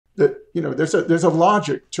there's a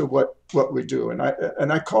logic to what we do, and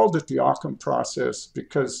I called it the Occam process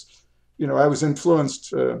because, I was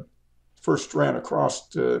influenced. First ran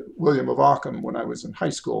across William of Occam when I was in high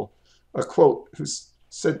school, a quote who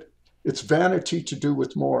said, "It's vanity to do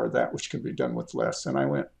with more that which can be done with less," and I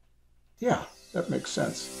went, "Yeah, that makes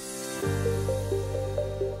sense."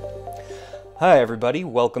 Hi, everybody.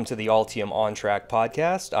 Welcome to the Altium OnTrack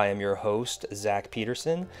podcast. I am your host, Zach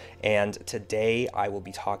Peterson, and today I will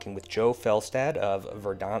be talking with Joe Fjelstad of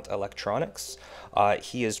Verdant Electronics.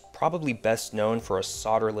 He is probably best known for a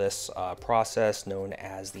solderless process known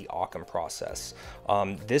as the Occam process.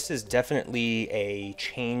 This is definitely a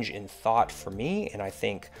change in thought for me, and I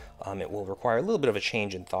think it will require a little bit of a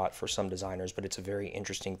change in thought for some designers, but it's a very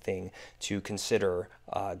interesting thing to consider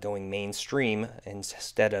going mainstream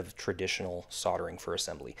instead of traditional soldering for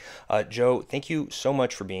assembly. Joe, thank you so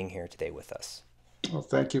much for being here today with us. Well,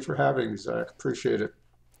 thank you for having me, Zach. Appreciate it.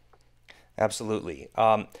 Absolutely.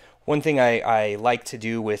 One thing I like to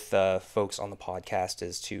do with folks on the podcast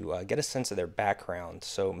is to get a sense of their background.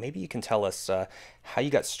 So maybe you can tell us how you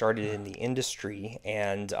got started in the industry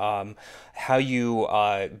and how you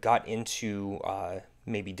got into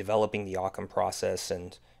maybe developing the Occam process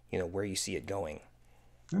and where you see it going.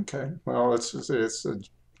 Okay. Well, it's a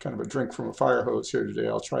kind of a drink from a fire hose here today.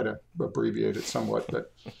 I'll try to abbreviate it somewhat,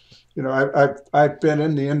 but I've been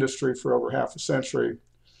in the industry for over half a century.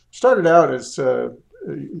 Started out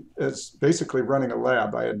as basically running a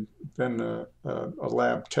lab. I had been a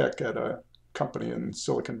lab tech at a company in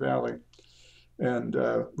Silicon Valley, and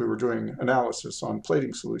we were doing analysis on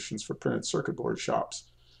plating solutions for printed circuit board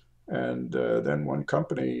shops. And then one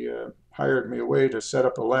company hired me away to set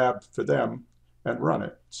up a lab for them and run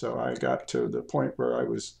it. So I got to the point where I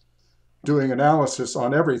was doing analysis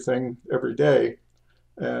on everything every day,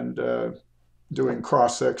 and doing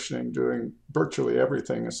cross-sectioning, doing virtually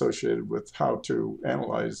everything associated with how to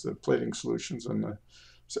analyze the plating solutions and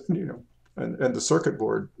and the circuit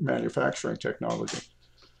board manufacturing technology.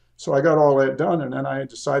 So I got all that done, and then I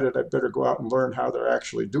decided I'd better go out and learn how they're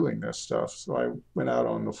actually doing this stuff. So I went out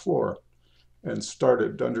on the floor and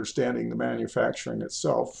started understanding the manufacturing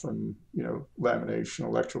itself, and lamination,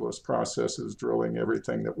 electroless processes, drilling,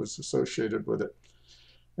 everything that was associated with it.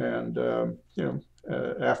 And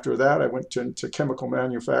after that, I went into chemical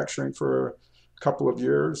manufacturing for a couple of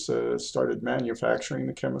years. Started manufacturing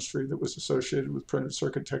the chemistry that was associated with printed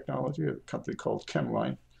circuit technology at a company called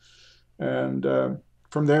Chemline. And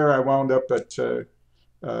from there, I wound up at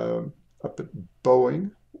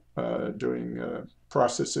Boeing, doing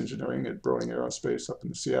process engineering at Boeing Aerospace up in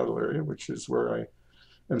the Seattle area, which is where I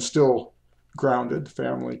am still grounded.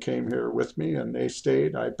 Family came here with me, and they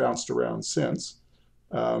stayed. I bounced around since.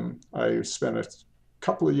 I spent a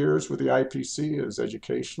couple of years with the IPC as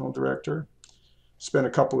educational director. Spent a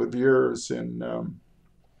couple of years at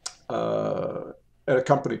a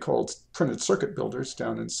company called Printed Circuit Builders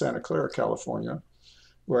down in Santa Clara, California,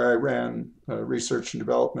 where I ran research and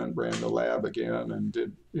development, ran the lab again, and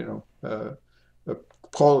did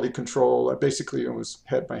quality control. I basically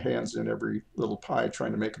had my hands in every little pie,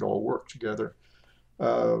 trying to make it all work together.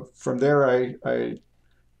 From there, I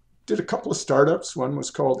did a couple of startups. One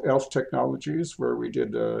was called Elf Technologies, where we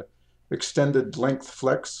did extended length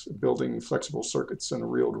flex, building flexible circuits in a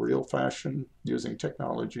reel-to-reel fashion using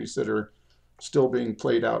technologies that are still being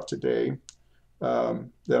played out today.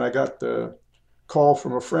 Then I got the call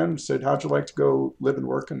from a friend, said, "How'd you like to go live and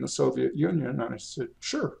work in the Soviet Union?" And I said,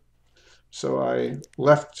 "Sure." So I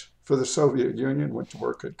left for the Soviet Union, went to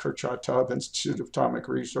work at Kurchatov Institute of Atomic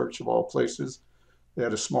Research, of all places. They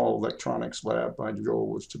had a small electronics lab. My goal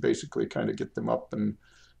was to basically kind of get them up and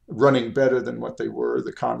running better than what they were.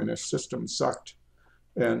 The communist system sucked,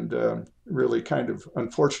 and really kind of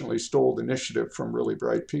unfortunately stole the initiative from really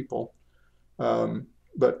bright people.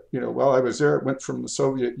 But while I was there, it went from the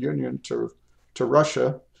Soviet Union to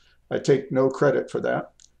Russia. I take no credit for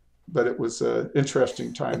that, but it was an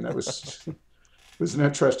interesting time. That was it was an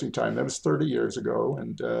interesting time. That was 30 years ago,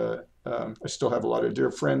 and I still have a lot of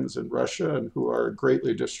dear friends in Russia and who are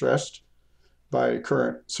greatly distressed by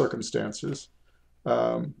current circumstances.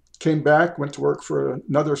 Came back, went to work for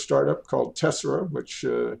another startup called Tessera, which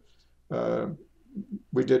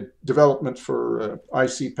we did development for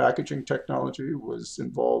IC packaging technology, was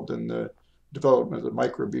involved in the development of the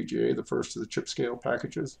micro BGA, the first of the chip scale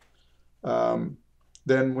packages.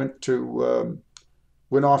 Then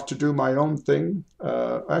went off to do my own thing.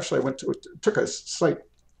 Actually, took a slight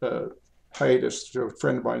hiatus to a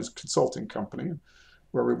friend of mine's consulting company,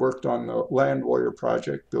 where we worked on the Land Warrior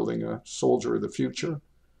project, building a soldier of the future.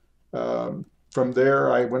 From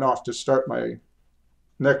there, I went off to start my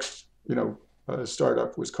next,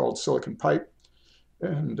 startup was called Silicon Pipe,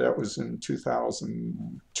 and that was in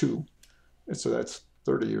 2002. And so that's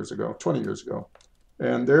 30 years ago, 20 years ago.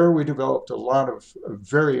 And there we developed a lot of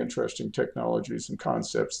very interesting technologies and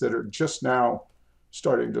concepts that are just now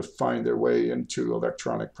starting to find their way into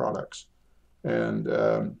electronic products. And,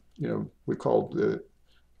 we called the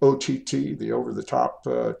OTT, the over-the-top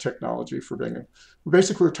technology for being,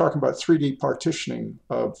 basically we're talking about 3D partitioning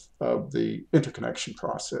of the interconnection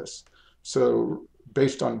process. So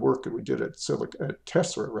based on work that we did at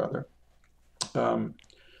Tesla, rather, um,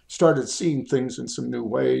 started seeing things in some new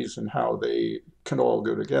ways and how they can all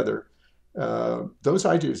go together. Those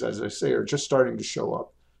ideas, as I say, are just starting to show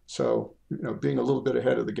up. So, being a little bit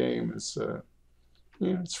ahead of the game is,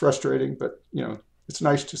 it's frustrating, but, it's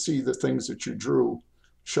nice to see the things that you drew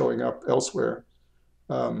showing up elsewhere.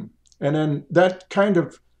 And then that kind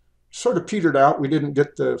of sort of petered out. We didn't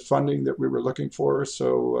get the funding that we were looking for.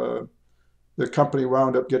 So the company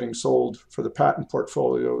wound up getting sold for the patent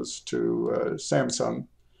portfolios to Samsung,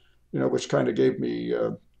 which kind of gave me,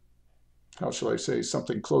 how shall I say,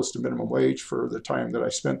 something close to minimum wage for the time that I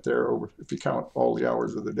spent there. Over, if you count all the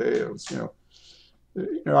hours of the day, it was,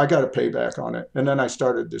 I got a payback on it. And then I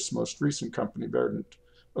started this most recent company, Verdant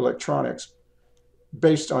Electronics,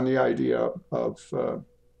 based on the idea of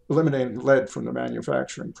eliminating lead from the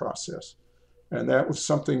manufacturing process. And that was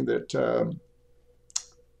something that,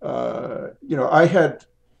 I had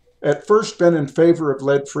at first been in favor of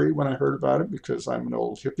lead-free when I heard about it because I'm an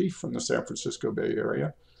old hippie from the San Francisco Bay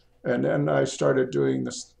Area. And then I started doing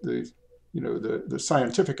the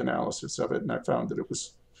scientific analysis of it, and I found that it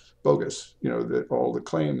was bogus, that all the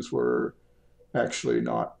claims were actually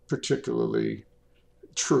not particularly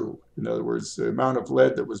true. In other words, the amount of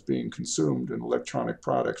lead that was being consumed in electronic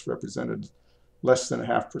products represented less than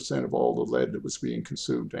 0.5% of all the lead that was being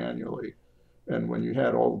consumed annually. And when you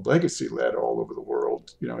had all the legacy lead all over the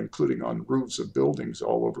world, including on roofs of buildings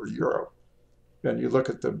all over Europe, and you look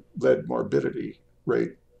at the lead morbidity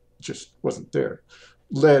rate, just wasn't there.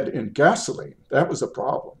 Lead in gasoline, that was a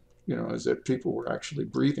problem, is that people were actually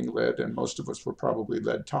breathing lead, and most of us were probably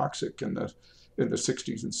lead toxic in the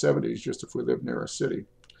 60s and 70s, just if we lived near a city.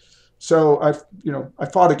 So I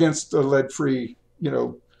fought against the lead-free,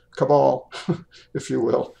 cabal, if you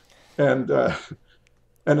will, and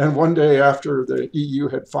then one day after the EU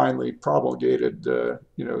had finally promulgated, the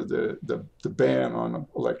ban on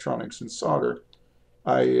electronics and solder,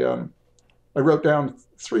 I wrote down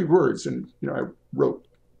 3 words, and I wrote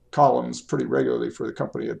columns pretty regularly for the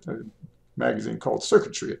company at the magazine called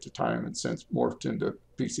Circuitry at the time, and since morphed into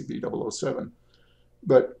PCB 007.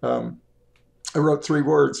 But I wrote 3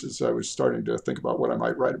 words as I was starting to think about what I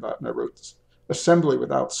might write about, and I wrote this, assembly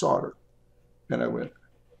without solder. And I went,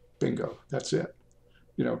 bingo, that's it.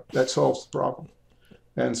 That solves the problem.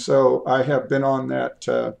 And so I have been on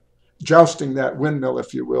that, jousting that windmill,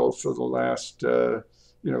 if you will, for the last,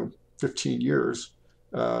 15 years,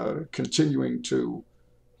 continuing to,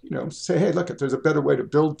 say, hey, look, there's a better way to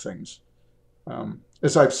build things.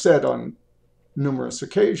 As I've said on numerous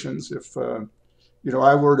occasions, if,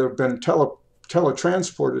 I were to have been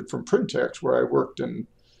teletransported from Printex, where I worked in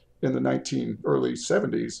the early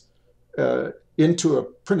 70s, into a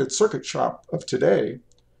printed circuit shop of today,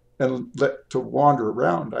 and let to wander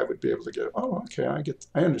around, I would be able to get, oh, okay,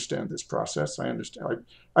 I understand this process. I understand.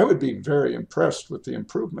 I would be very impressed with the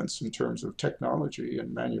improvements in terms of technology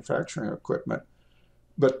and manufacturing equipment.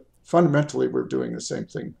 But fundamentally, we're doing the same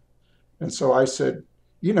thing. And so I said,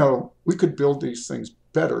 we could build these things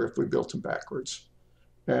better if we built them backwards.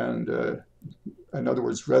 And in other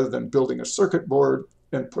words, rather than building a circuit board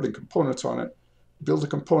and putting components on it, build a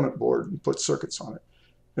component board and put circuits on it.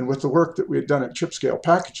 And with the work that we had done at chip scale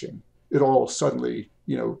packaging, it all suddenly,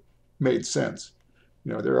 made sense.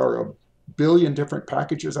 There are a billion different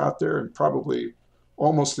packages out there, and probably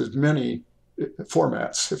almost as many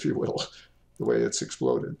formats, if you will, the way it's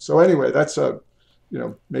exploded. So anyway, that's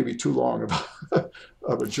maybe too long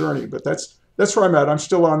of a journey, but that's where I'm at. I'm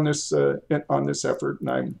still on this effort, and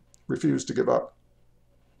I refuse to give up.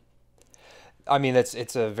 I mean,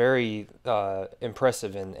 it's a very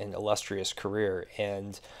impressive and illustrious career,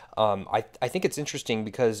 and I think it's interesting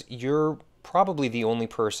because you're probably the only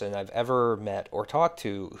person I've ever met or talked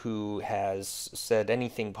to who has said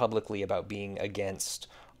anything publicly about being against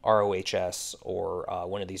ROHS or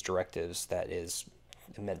one of these directives that is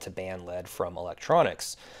meant to ban lead from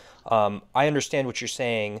electronics. I understand what you're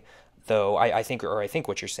saying, though. I think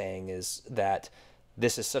what you're saying is that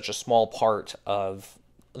this is such a small part of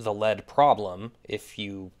the lead problem, if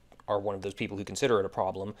you are one of those people who consider it a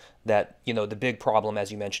problem, that the big problem, as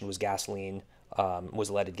you mentioned, was gasoline, was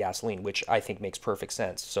leaded gasoline, which I think makes perfect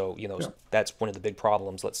sense. So, Yeah, that's one of the big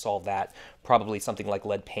problems. Let's solve that. Probably something like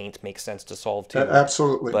lead paint makes sense to solve too.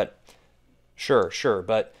 absolutely. But sure, sure.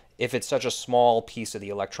 But if it's such a small piece of the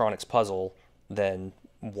electronics puzzle, then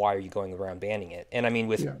why are you going around banning it? And I mean,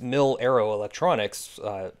 with Yeah, mill aero electronics,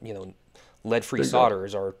 lead-free bingo.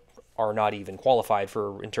 solders are not even qualified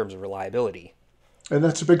for in terms of reliability. And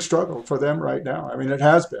that's a big struggle for them right now. I mean, it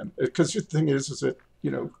has been because the thing is that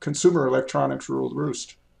consumer electronics rule the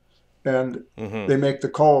roost, and Hmm. they make the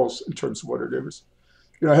calls in terms of what it is.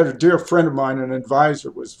 I had a dear friend of mine, an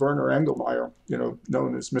advisor was Werner Engelmeyer,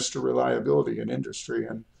 known as Mr. Reliability in industry,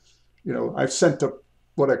 and I sent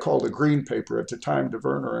what I called a green paper at the time to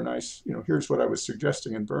Werner, and here's what I was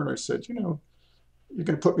suggesting, and Werner said, you're going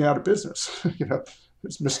to put me out of business.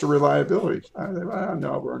 It's Mr. Reliability.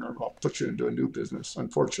 No, Werner, I'll put you into a new business.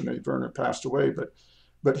 Unfortunately, Werner passed away,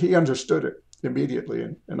 but he understood it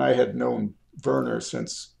immediately. And I had known Werner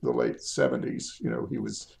since the late 70s. He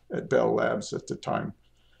was at Bell Labs at the time.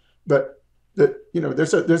 But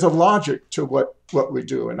there's a logic to what we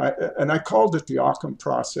do. And I called it the Occam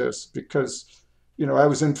process because, I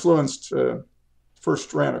was influenced,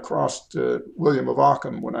 first ran across William of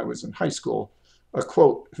Occam when I was in high school, a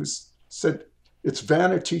quote who said, "It's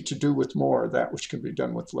vanity to do with more that which can be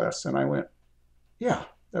done with less." And I went, yeah,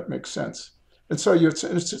 that makes sense. And so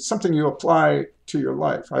it's something you apply to your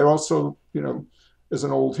life. I also, as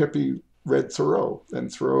an old hippie, read Thoreau,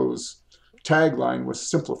 and Thoreau's tagline was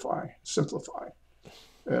simplify, simplify.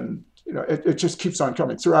 And, it just keeps on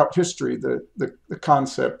coming. Throughout history, the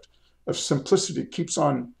concept of simplicity keeps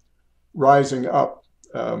on rising up.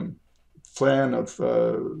 Flan of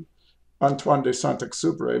Antoine de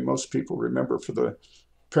Saint-Exupéry, most people remember for the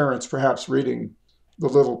parents perhaps reading The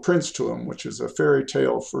Little Prince to him, which is a fairy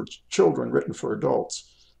tale for children written for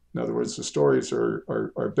adults. In other words, the stories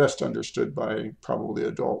are best understood by probably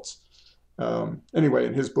adults. Anyway,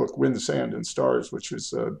 in his book Wind, Sand, and Stars, which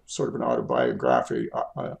is sort of an autobiography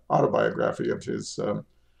of his uh,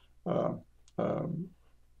 um,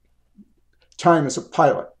 time as a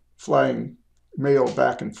pilot, flying mail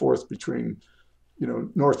back and forth between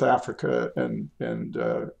North Africa and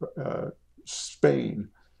Spain,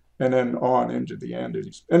 and then on into the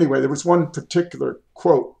Andes. Anyway, there was one particular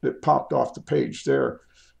quote that popped off the page there,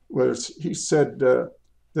 where he said,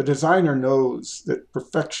 "The designer knows that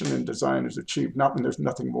perfection in design is achieved not when there's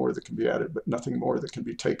nothing more that can be added, but nothing more that can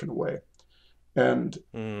be taken away." And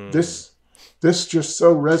Mm. this just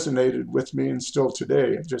so resonated with me, and still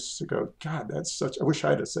today, just to go, God, that's such. I wish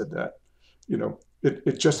I'd have said that.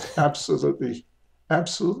 It just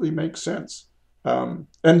absolutely makes sense.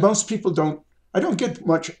 And most people don't. I don't get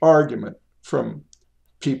much argument from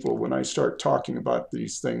people when I start talking about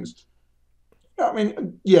these things. I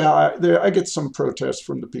mean, yeah, I get some protests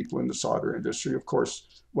from the people in the solder industry. Of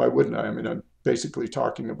course, why wouldn't I? I mean, I'm basically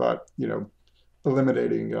talking about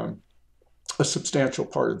eliminating a substantial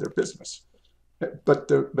part of their business. But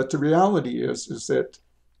the reality is that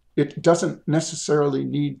it doesn't necessarily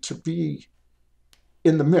need to be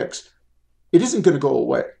in the mix. It isn't going to go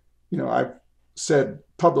away. I've said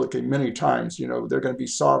publicly many times, they're going to be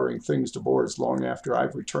soldering things to boards long after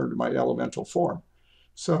I've returned to my elemental form.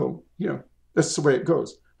 So, that's the way it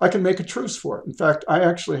goes. I can make a truce for it. In fact, I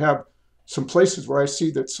actually have some places where I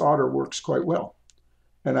see that solder works quite well,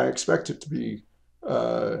 and I expect it to be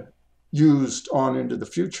used on into the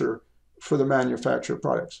future for the manufacture of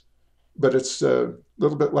products. But it's a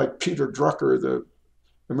little bit like Peter Drucker, the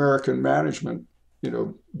American management,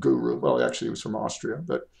 guru. Well, actually, he was from Austria,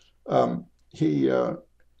 but um, he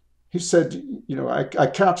he said, I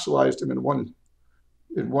capsulized him in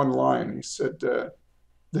one line. He said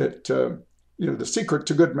that the secret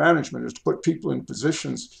to good management is to put people in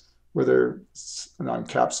positions where and I'm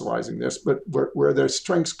capsulizing this, but where their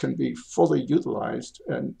strengths can be fully utilized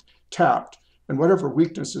and tapped, and whatever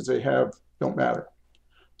weaknesses they have don't matter.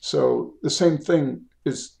 So the same thing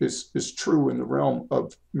is true in the realm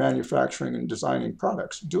of manufacturing and designing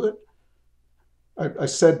products. Do it. I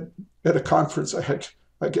said at a conference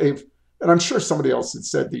I gave, and I'm sure somebody else had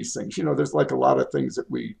said these things. There's like a lot of things that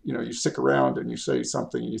you stick around and you say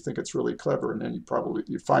something and you think it's really clever, and then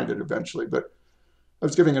you find it eventually. But I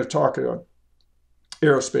was giving a talk at an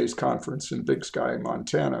aerospace conference in Big Sky,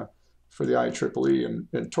 Montana, for the IEEE,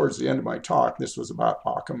 and towards the end of my talk, this was about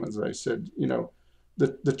Occam, as I said,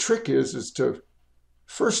 the trick is to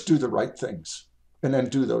first do the right things and then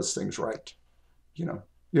do those things right. You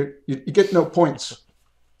get no points,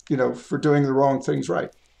 for doing the wrong things right.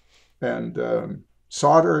 And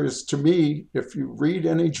solder is, to me, if you read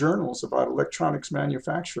any journals about electronics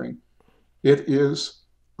manufacturing, it is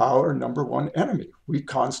our number one enemy. We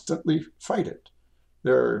constantly fight it.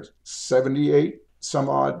 There are 78 some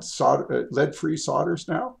odd lead-free solders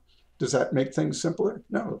now. Does that make things simpler?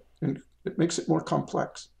 No, and it makes it more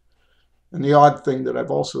complex. And the odd thing that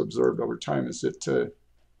I've also observed over time is that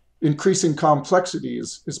increasing complexity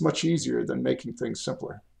is much easier than making things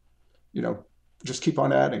simpler. You know, just keep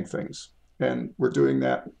on adding things. And we're doing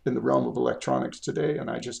that in the realm of electronics today, and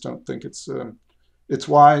I just don't think it's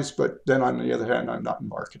wise. But then on the other hand, I'm not in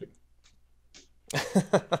marketing.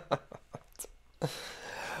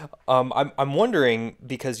 I'm wondering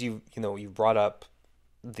because you brought up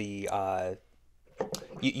the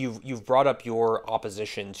you've brought up your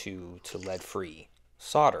opposition to lead free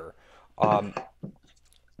solder. Um,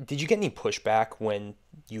 did you get any pushback when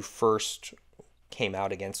you first came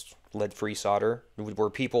out against lead-free solder? Were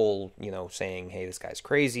people, saying, "Hey, this guy's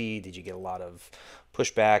crazy"? Did you get a lot of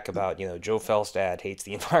pushback about, Joe Fjelstad hates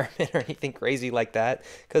the environment or anything crazy like that?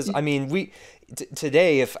 Because I mean,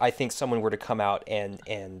 today, if I think someone were to come out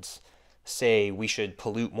and say we should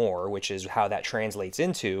pollute more, which is how that translates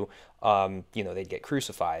into, they'd get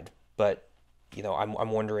crucified. But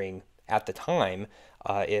I'm wondering at the time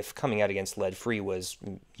if coming out against lead-free was,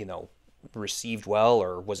 received well,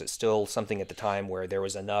 or was it still something at the time where there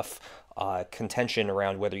was enough contention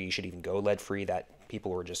around whether you should even go lead free that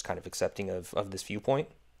people were just kind of accepting of this viewpoint?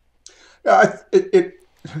 Yeah,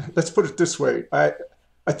 let's put it this way. I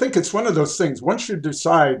think it's one of those things. Once you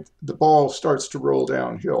decide the ball starts to roll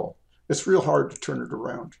downhill, it's real hard to turn it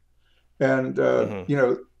around. And Hmm.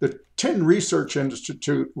 the Tin Research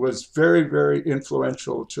Institute was very, very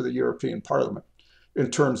influential to the European Parliament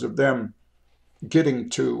in terms of them getting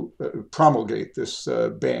to promulgate this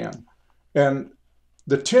ban. And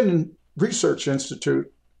the Tin Research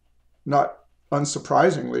Institute, not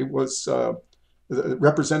unsurprisingly, was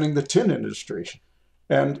representing the tin industry.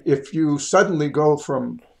 And if you suddenly go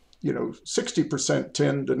from 60%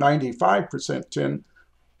 tin to 95% tin,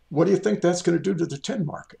 what do you think that's going to do to the tin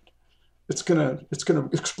market? It's going to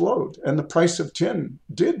explode. And the price of tin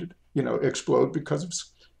did explode because of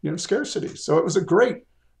scarcity. So it was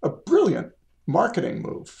a brilliant marketing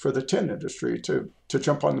move for the tin industry to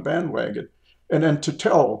jump on the bandwagon, and then to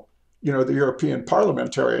tell the European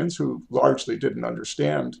parliamentarians, who largely didn't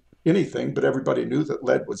understand anything, but everybody knew that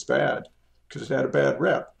lead was bad because it had a bad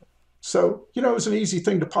rep. So it was an easy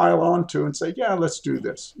thing to pile on to and say, yeah, let's do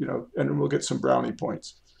this, and we'll get some brownie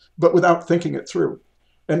points, but without thinking it through.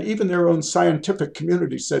 And even their own scientific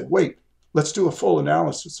community said, wait, let's do a full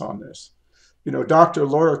analysis on this. Dr.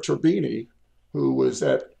 Laura Turbini, who was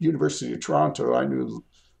at University of Toronto. I knew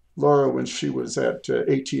Laura when she was at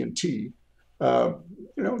AT&T.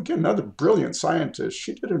 Again, another brilliant scientist.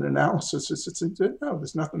 She did an analysis. Said, no,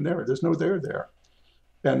 there's nothing there. There's no there.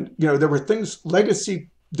 And, there were things, legacy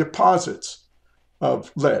deposits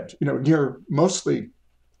of lead, near mostly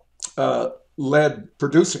lead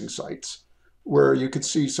producing sites where you could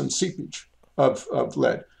see some seepage of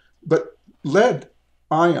lead. But lead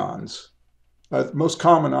ions, most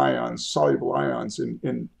common ions, soluble ions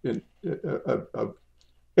in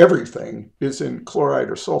everything is in chloride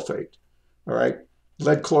or sulfate. All right,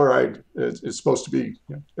 lead chloride is supposed to be.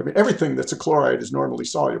 Everything that's a chloride is normally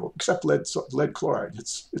soluble, except lead chloride.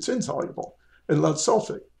 It's insoluble, and lead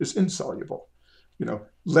sulfate is insoluble.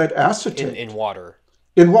 Lead acetate In water.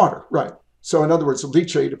 in water, right? So in other words,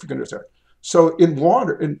 leachate, if you're going to say. So in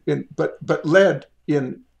water, but lead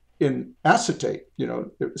in acetate,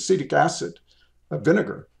 acetic acid,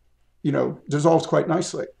 vinegar, dissolves quite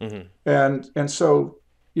nicely. Hmm. And so,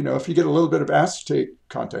 if you get a little bit of acetate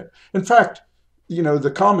content, in fact,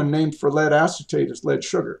 the common name for lead acetate is lead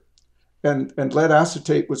sugar. And lead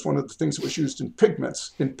acetate was one of the things that was used in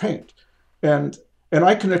pigments, in paint. And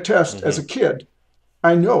I can attest, as Hmm. a kid,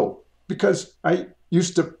 I know, because I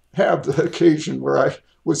used to have the occasion where I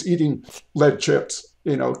was eating lead chips,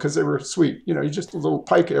 because they were sweet. You just a little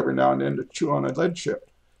pike every now and then to chew on a lead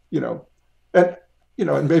chip, you know, and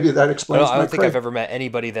and maybe that explains I my don't think I've crazy. ever met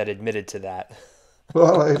anybody that admitted to that.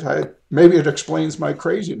 Well, maybe it explains my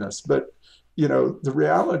craziness, but the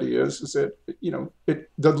reality is that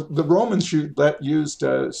the Romans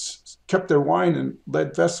kept their wine in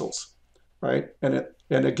lead vessels, right? And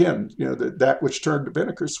again, that which turned to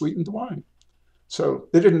vinegar sweetened the wine. So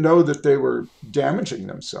they didn't know that they were damaging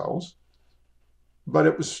themselves, but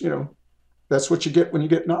it was, that's what you get when you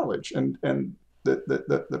get knowledge, and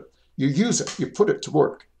you use it, you put it to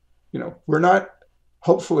work. We're not,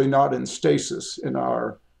 hopefully not in stasis in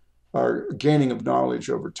our gaining of knowledge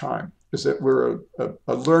over time. Is that we're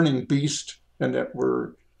a learning beast, and that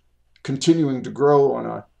we're continuing to grow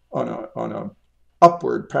on a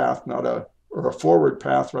upward path, not a or a forward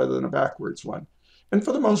path rather than a backwards one. And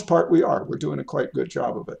for the most part, we are. We're doing a quite good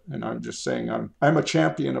job of it. And I'm just saying I'm a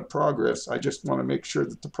champion of progress. I just want to make sure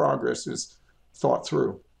that the progress is thought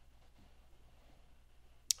through.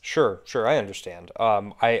 Sure, sure, I understand.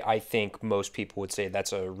 I think most people would say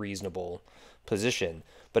that's a reasonable position,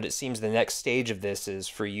 but it seems the next stage of this is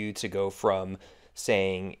for you to go from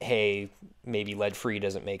saying, hey, maybe lead free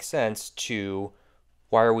doesn't make sense, to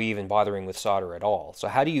why are we even bothering with solder at all? So,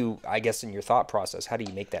 how do you, I guess, in your thought process, how do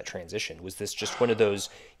you make that transition? Was this just one of those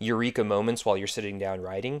eureka moments while you're sitting down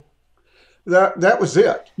writing? That was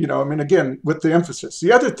it. I mean, again, with the emphasis.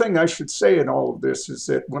 The other thing I should say in all of this is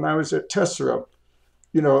that when I was at Tessera,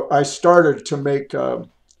 I started to make a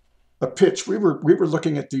pitch. We were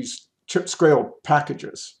looking at these chip scale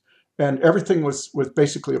packages, and everything was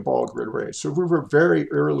basically a ball grid array. So we were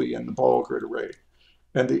very early in the ball grid array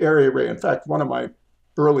and the area array. In fact, one of my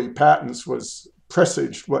early patents was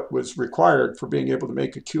presaged what was required for being able to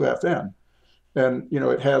make a QFN. And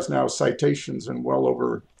it has now citations and well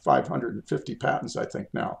over 550 patents, I think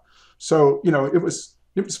now. So it was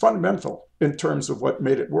fundamental in terms of what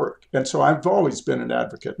made it work. And so I've always been an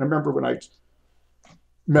advocate. And I remember when I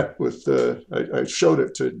met with, I showed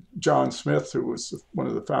it to John Smith, who was one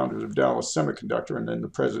of the founders of Dallas Semiconductor and then the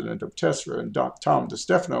president of Tessera, and Tom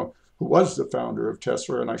DeStefano, who was the founder of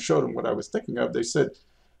Tessera, and I showed them what I was thinking of. They said,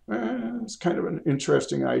 it's kind of an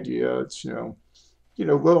interesting idea. It's,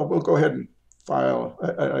 we'll go ahead and file.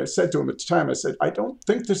 I said to him at the time, I said, I don't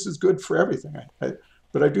think this is good for everything,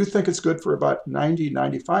 but I do think it's good for about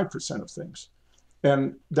 95% of things.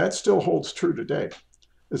 And that still holds true today,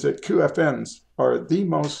 is that QFNs are the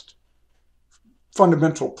most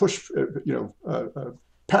fundamental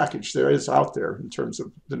package there is out there in terms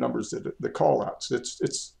of the numbers that the call outs.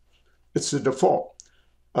 It's the default.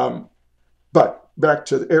 But back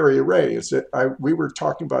to the area array is that we were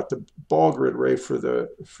talking about the ball grid array for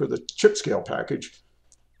the chip scale package,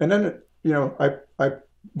 and then I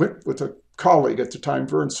went with a colleague at the time,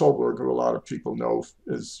 Vern Solberg, who a lot of people know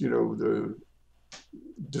as the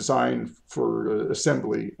design for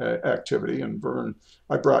assembly activity, and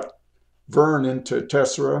I brought Vern into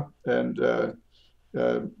Tessera, and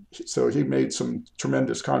so he made some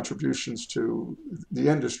tremendous contributions to the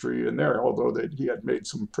industry in there, although he had made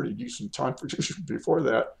some pretty decent contributions before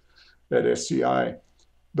that at SCI.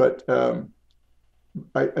 But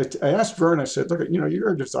I asked Vern, I said, look,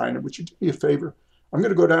 you're a designer, would you do me a favor? I'm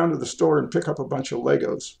going to go down to the store and pick up a bunch of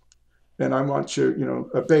Legos, and I want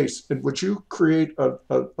a base, and would you create a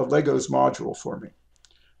Legos module for me?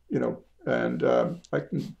 And I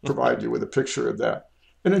can provide you with a picture of that.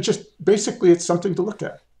 And it just basically it's something to look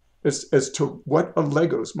at as to what a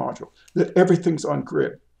Legos module, that everything's on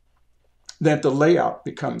grid, that the layout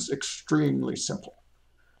becomes extremely simple.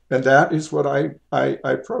 And that is what I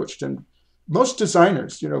approached. And most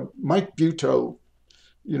designers, Mike Buteau,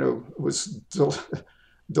 was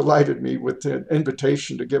delighted me with the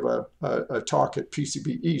invitation to give a talk at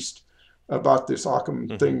PCB East about this Occam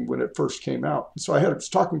thing when it first came out. And so I was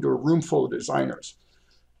talking to a room full of designers.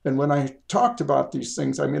 And when I talked about these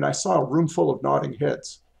things, I mean, I saw a room full of nodding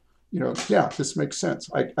heads. Yeah, this makes sense.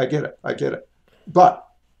 I get it. I get it. But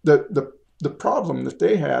the problem that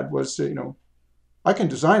they had was, I can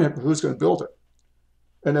design it, but who's going to build it?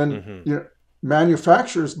 And then,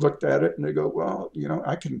 manufacturers looked at it and they go, well,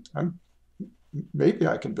 maybe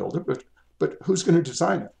I can build it, but who's going to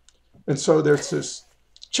design it? And so there's this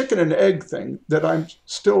chicken and egg thing that I'm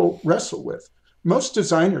still wrestle with. Most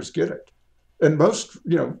designers get it. And most,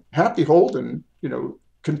 Happy Holden,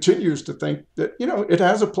 continues to think that, it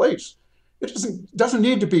has a place. It doesn't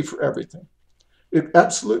need to be for everything. It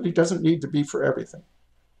absolutely doesn't need to be for everything,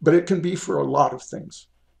 but it can be for a lot of things.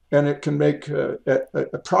 And it can make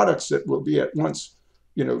products that will be at once,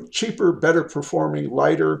 cheaper, better performing,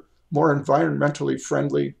 lighter, more environmentally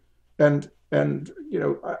friendly, and I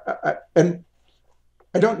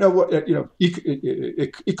don't know what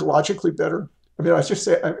ecologically better. I mean, I just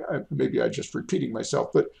say maybe I'm just repeating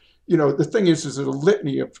myself, but the thing is a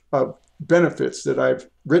litany of benefits that I've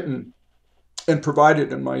written and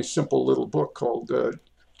provided in my simple little book called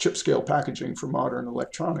Chip Scale Packaging for Modern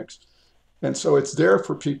Electronics. And so it's there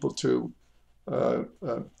for people to,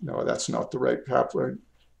 no, that's not the right pathway.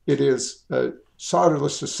 It is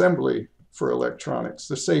solderless assembly for electronics,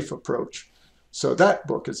 the safe approach. So that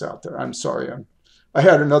book is out there. I'm sorry, I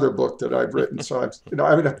had another book that I've written, so I've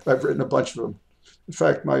written a bunch of them. In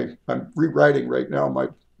fact, I'm rewriting right now my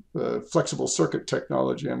flexible circuit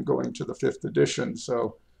technology. I'm going to the 5th edition,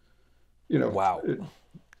 so Wow.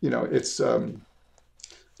 It's a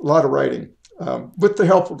lot of writing with the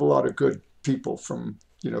help of a lot of good people from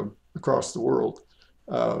across the world.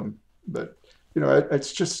 But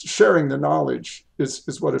It's just sharing the knowledge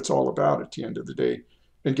is what it's all about at the end of the day,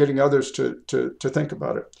 and getting others to think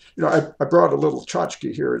about it. I brought a little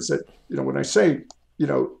tchotchke here. Is that when I say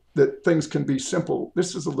that things can be simple,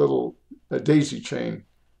 this is a daisy chain,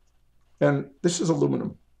 and this is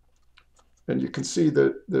aluminum, and you can see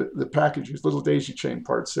the packages, little daisy chain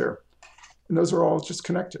parts there, and those are all just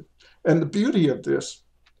connected. And the beauty of this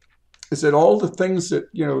is that all the things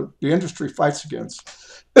that the industry fights against,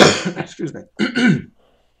 excuse me,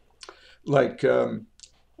 like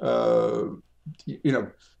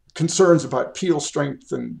concerns about peel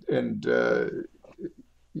strength and the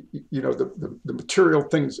material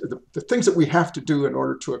things, the things that we have to do in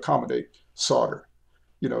order to accommodate solder,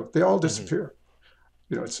 they all disappear.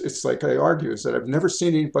 It's like I argue is that I've never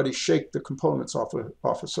seen anybody shake the components off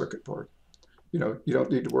a circuit board. You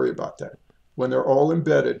don't need to worry about that when they're all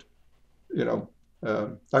embedded.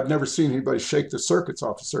 I've never seen anybody shake the circuits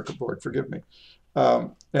off a circuit board. Forgive me.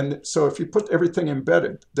 And so if you put everything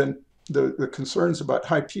embedded, then the concerns about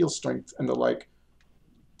high peel strength and the like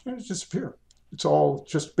disappear. It's all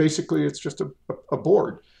just basically it's just a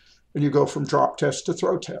board, and you go from drop test to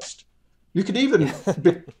throw test. You can even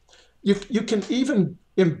you can even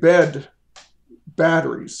embed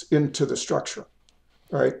batteries into the structure,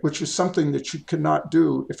 right? Which is something that you cannot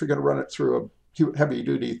do if you're going to run it through a heavy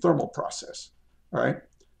duty thermal process, right?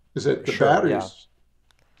 Is that the batteries,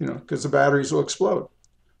 because the batteries will explode.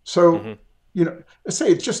 So, I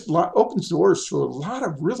say it just opens doors to a lot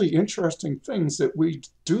of really interesting things that we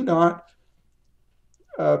do not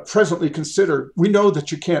presently consider. We know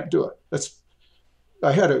that you can't do it.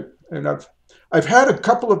 I've had a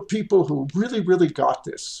couple of people who really, really got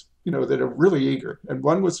this, that are really eager. And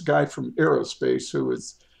one was a guy from aerospace who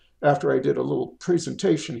was, after I did a little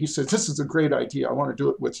presentation, he said, "This is a great idea. I want to do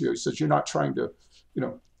it with you." He says, "You're not trying to,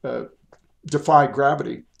 defy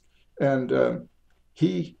gravity." And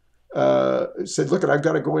he said, "Look, I've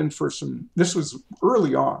got to go in for some," this was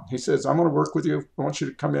early on. He says, "I want to work with you. I want you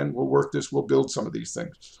to come in. We'll work this. We'll build some of these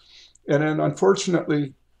things." And then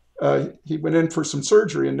unfortunately, he went in for some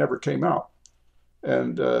surgery and never came out.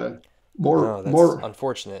 And more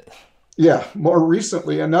unfortunate. Yeah, more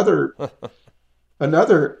recently, another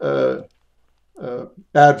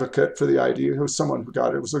advocate for the idea, who was someone who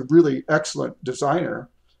got it, was a really excellent designer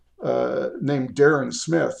named Darren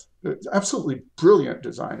Smith, absolutely brilliant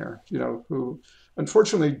designer, who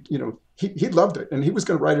unfortunately, he loved it, and he was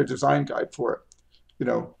going to write a design guide for it,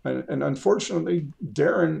 and unfortunately,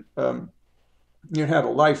 Darren, had a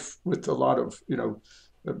life with a lot of,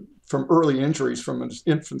 from early injuries from his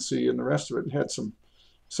infancy and the rest of it, and had some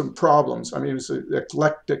problems. I mean, he was an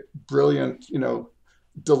eclectic, brilliant,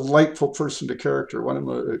 delightful person to character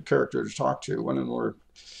to talk to. One of them were,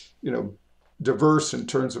 diverse in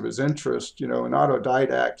terms of his interest, an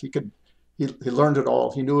autodidact. He learned it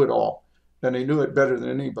all. He knew it all, and he knew it better than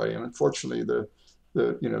anybody. And unfortunately,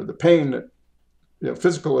 the pain that,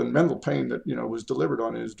 physical and mental pain that, was delivered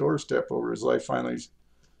on his doorstep over his life finally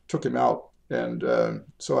took him out. And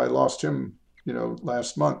so I lost him,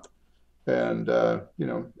 last month, and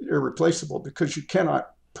irreplaceable, because you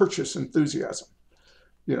cannot purchase enthusiasm.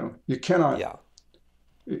 You cannot. Yeah.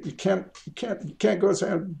 You can't go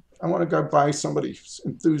say, "I want to go buy somebody's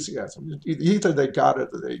enthusiasm." Either they got it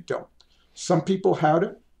or they don't. Some people had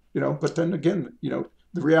it, but then again,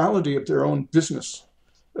 the reality of their own business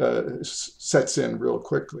sets in real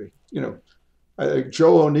quickly. I think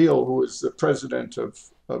Joe O'Neill, who was the president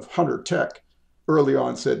of Hunter Tech, early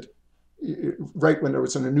on said, right when there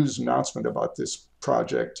was a news announcement about this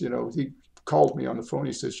project, he called me on the phone.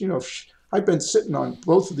 He says, "I've been sitting on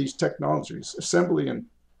both of these technologies, assembly and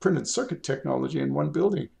printed circuit technology, in one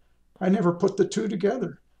building. I never put the two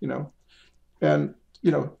together," And,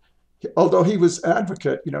 although he was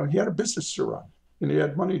advocate, he had a business to run, and he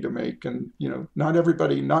had money to make. And, not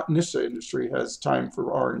everybody, not in this industry, has time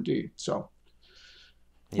for R&D. So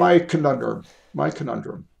my conundrum.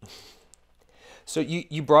 So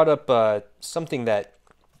you brought up something that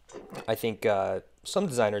I think some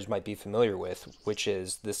designers might be familiar with, which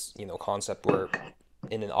is this concept where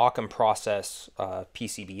in an Occam process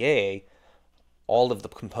PCBA, all of the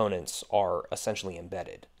components are essentially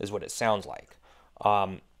embedded, is what it sounds like.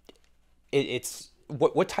 It's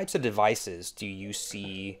what types of devices do you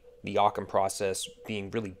see the Occam process being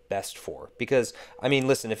really best for? Because I mean,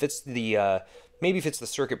 listen, if it's the maybe if it's the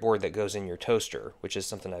circuit board that goes in your toaster, which is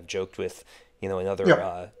something I've joked with,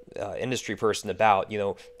 another industry person about,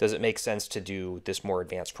 does it make sense to do this more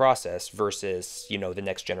advanced process versus, the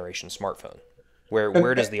next generation smartphone?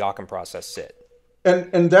 Where does the Occam process sit?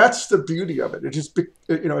 And that's the beauty of it. It is,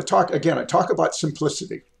 I talk about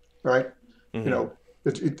simplicity, right? Mm-hmm.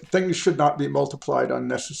 Things should not be multiplied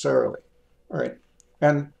unnecessarily. All right.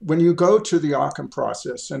 And when you go to the Occam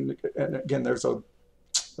process, and again, there's a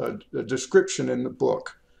description in the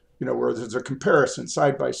book, where there's a comparison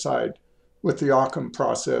side by side with the Occam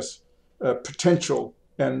process, potential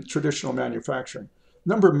and traditional manufacturing.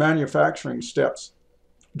 Number of manufacturing steps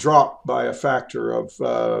drop by a factor of,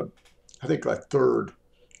 I think, a third.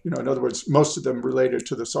 In other words, most of them related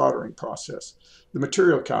to the soldering process. The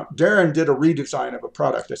material count. Darren did a redesign of a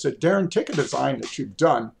product. I said, Darren, take a design that you've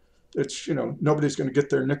done. It's, nobody's going to get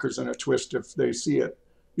their knickers in a twist if they see it,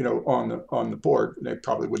 on the board. They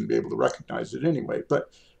probably wouldn't be able to recognize it anyway.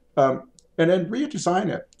 But and then redesign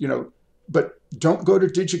it, but don't go to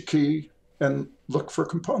DigiKey and look for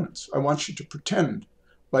components. I want you to pretend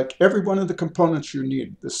like every one of the components you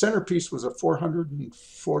need. The centerpiece was a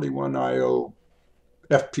 441 IO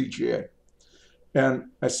FPGA. And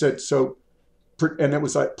I said, and it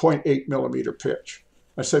was like 0.8 millimeter pitch.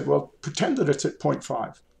 I said, well, pretend that it's at 0.5,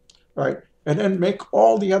 all right? And then make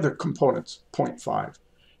all the other components 0.5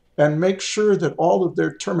 and make sure that all of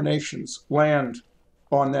their terminations land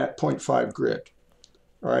on that 0.5 grid,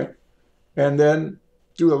 all right? And then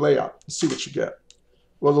do a layout and see what you get.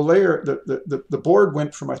 Well, the board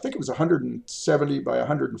went from, I think it was 170 by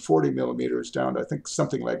 140 millimeters down to, I think,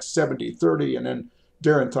 something like 70-30. And then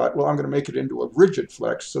Darren thought, well, I'm going to make it into a rigid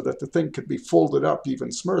flex so that the thing could be folded up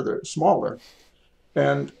even smaller.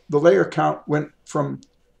 And the layer count went from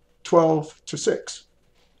 12 to 6.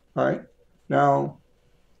 All right. Now,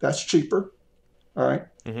 that's cheaper. All right.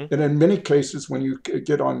 Mm-hmm. And in many cases, when you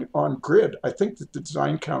get on grid, I think that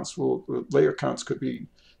the layer counts could be,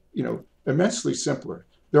 immensely simpler.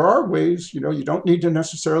 There are ways, you don't need to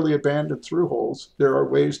necessarily abandon through holes. There are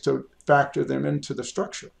ways to factor them into the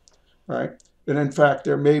structure. All right. And in fact,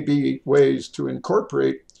 there may be ways to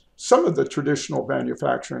incorporate some of the traditional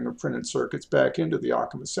manufacturing of printed circuits back into the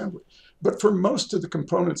Occam assembly. But for most of the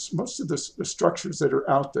components, most of the structures that are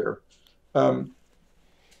out there,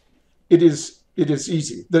 it is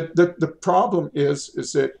easy. The problem is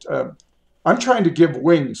that I'm trying to give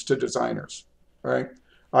wings to designers. All right,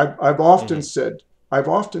 I've often said,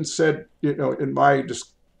 in my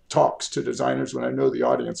talks to designers, when I know the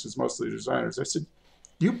audience is mostly designers, I said,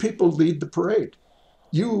 you people lead the parade.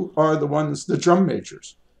 You are the ones, the drum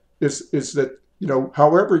majors. Is that,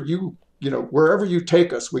 however wherever you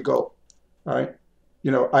take us, we go. All right.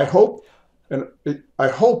 I hope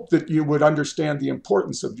that you would understand the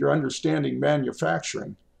importance of your understanding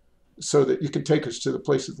manufacturing so that you can take us to the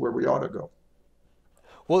places where we ought to go.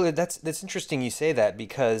 Well, that's interesting you say that,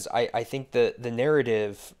 because I think the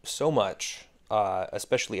narrative so much,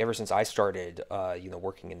 especially ever since I started,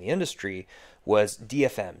 working in the industry, was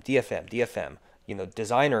DFM.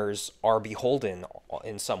 Designers are beholden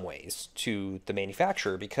in some ways to the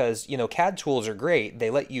manufacturer because, CAD tools are great. They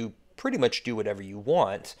let you pretty much do whatever you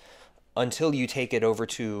want until you take it over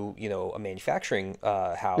to, a manufacturing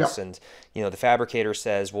house. Yeah. And, the fabricator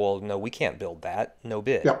says, well, no, we can't build that. No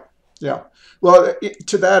bid. Yeah. Yeah. Well,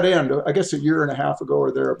 to that end, I guess a year and a half ago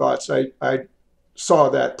or thereabouts, I saw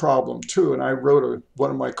that problem too. And I wrote one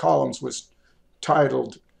of my columns was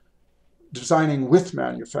titled Designing with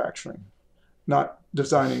Manufacturing, not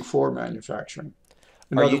designing for manufacturing.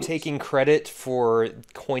 Are you taking credit for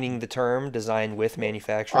coining the term design with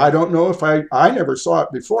manufacturing? I don't know if I never saw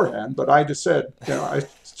it beforehand, but I just said,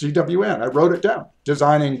 GWN, I wrote it down,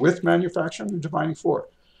 designing with manufacturing and designing for.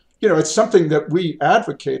 It's something that we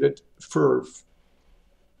advocated for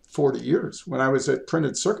 40 years. When I was at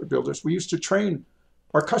Printed Circuit Builders, we used to train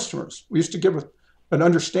our customers. We used to give an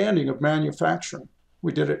understanding of manufacturing.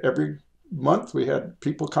 We did it every month. We had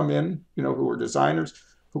people come in, who were designers,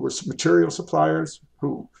 who were material suppliers,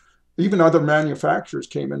 who even other manufacturers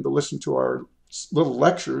came in to listen to our little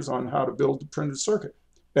lectures on how to build the printed circuit,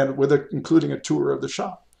 and including a tour of the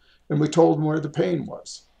shop. And we told them where the pain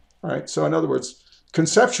was. All right. So in other words,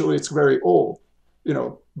 conceptually, it's very old,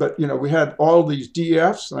 but, we had all these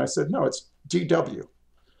DFs, and I said, no, it's DW,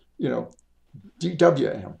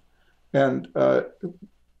 DWM. And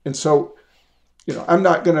so, I'm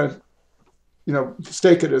not going to,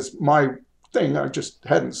 stake it as my thing. I just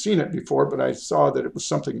hadn't seen it before, but I saw that it was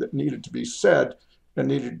something that needed to be said and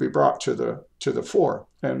needed to be brought to the fore.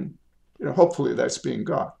 And, hopefully that's being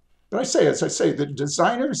got. But as I say, the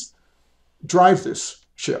designers drive this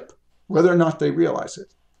ship, whether or not they realize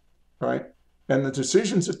it, right? And the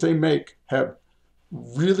decisions that they make have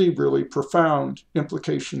really, really profound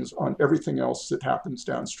implications on everything else that happens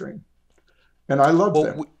downstream. And I love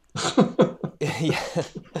them. Yeah.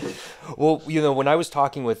 Well, when I was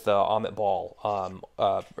talking with Amit Ball,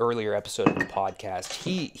 earlier episode of the podcast,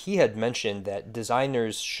 he had mentioned that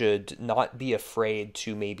designers should not be afraid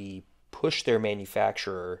to maybe push their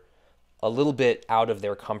manufacturer a little bit out of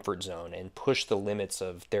their comfort zone and push the limits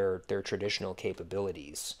of their traditional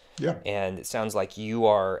capabilities. Yeah. And it sounds like you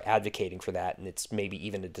are advocating for that, and it's maybe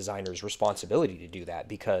even a designer's responsibility to do that,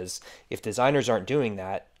 because if designers aren't doing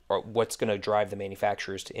that, what's going to drive the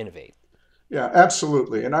manufacturers to innovate? Yeah,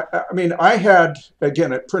 absolutely. And I mean, I had,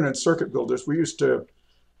 again, at printed circuit builders, we used to,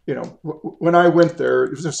 when I went there,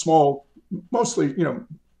 it was a small, mostly,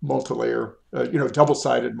 multi-layer,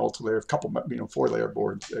 double-sided multi-layer, a couple, four-layer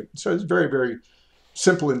boards. So it's very, very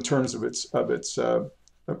simple in terms of its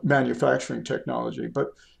manufacturing technology. But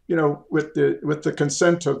with the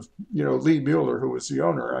consent of Lee Mueller, who was the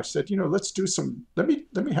owner, I said, let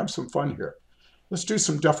me have some fun here. Let's do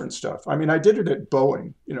some different stuff. I mean, I did it at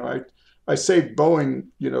Boeing. I saved Boeing,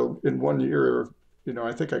 in 1 year.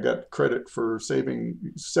 I think I got credit for saving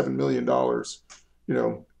 $7 million.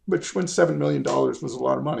 Which when $7 million was a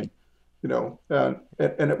lot of money.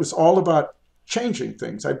 And it was all about changing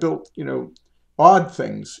things. I built, odd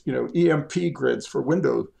things, EMP grids for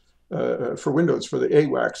Windows for the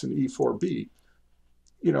AWACS and E4B.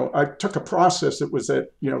 I took a process that was at,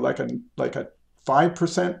 like a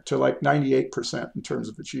 5% to like 98% in terms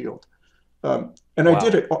of its yield. And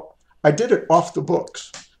Wow. I did it off the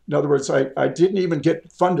books. In other words, I didn't even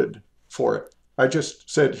get funded for it. I just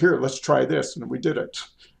said, here, let's try this. And we did it.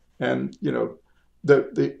 And,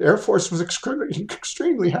 the Air Force was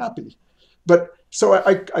extremely happy. But so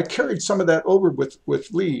I carried some of that over with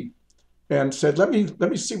Lee and said, let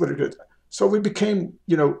me see what it is. So we became,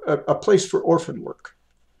 a place for orphan work.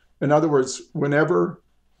 In other words, whenever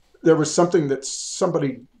there was something that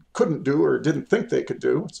somebody couldn't do or didn't think they could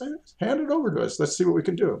do, say, hand it over to us. Let's see what we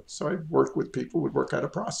can do. So I worked with people, would work out a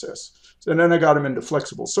process. And then I got them into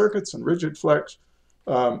flexible circuits and rigid flex.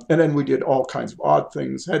 And then we did all kinds of odd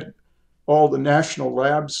things. Had all the national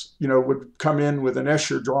labs, would come in with an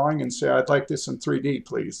Escher drawing and say, I'd like this in 3D,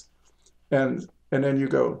 please. And then you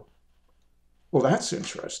go, well, that's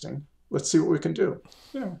interesting. Let's see what we can do.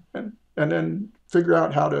 And then figure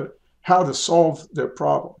out how to solve their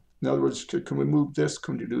problem. In other words, can we move this?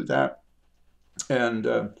 Can we do that? And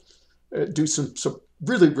do some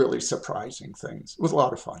really, really surprising things. It was a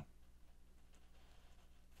lot of fun.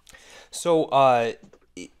 So,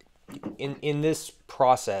 in this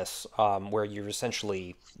process, where you're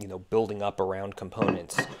essentially, building up around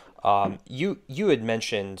components, you had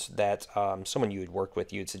mentioned that someone you had worked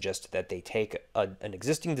with, you had suggested that they take an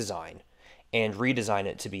existing design and redesign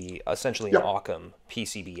it to be essentially an Yeah, Occam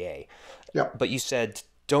PCBA. yeah, But you said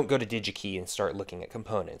don't go to DigiKey and start looking at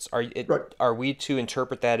components. right. Are we to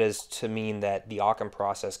interpret that as to mean that the Occam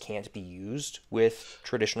process can't be used with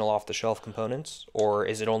traditional off-the-shelf components, or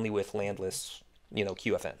is it only with landless,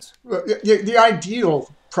 QFNs? Well, yeah, the ideal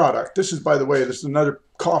product, this is, by the way, this is another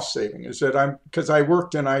cost saving, is that because I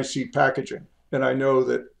worked in IC packaging, and I know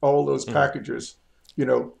that all those Hmm. packages, you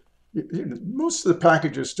know, most of the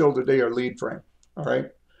packages still today are lead frame, all right?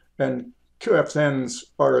 And QFNs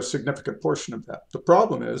are a significant portion of that. The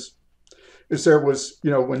problem is there was,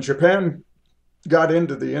 when Japan got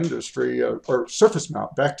into the industry, or surface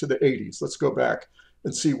mount, back to the 80s, let's go back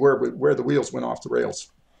and see where the wheels went off the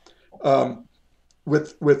rails. Um,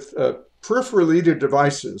 with peripheral leaded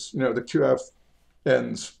devices, the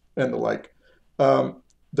QFNs and the like.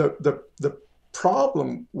 The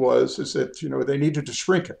problem is that they needed to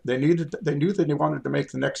shrink it. They knew that they wanted to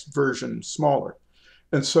make the next version smaller,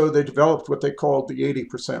 and so they developed what they called the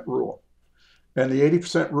 80% rule. And the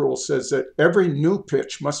 80% rule says that every new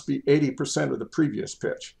pitch must be 80% of the previous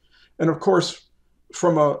pitch. And of course,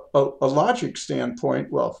 from a logic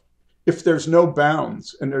standpoint, well, if there's no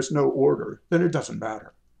bounds and there's no order, then it doesn't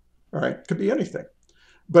matter. All right, it could be anything.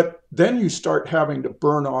 But then you start having to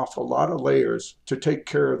burn off a lot of layers to take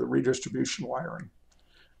care of the redistribution wiring.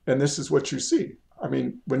 And this is what you see. I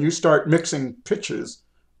mean, when you start mixing pitches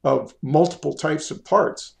of multiple types of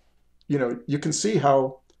parts, you can see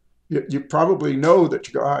how you probably know that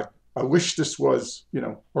you go, I wish this was,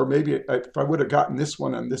 or maybe if I would have gotten this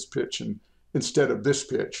one on this pitch and instead of this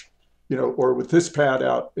pitch, or with this pad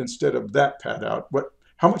out instead of that pad out,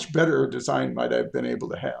 how much better a design might I have been able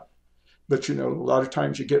to have? But a lot of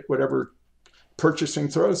times you get whatever purchasing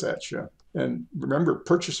throws at you. And remember,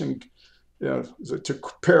 purchasing, to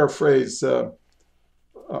paraphrase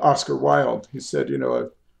Oscar Wilde, he said,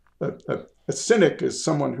 a cynic is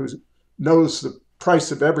someone who knows the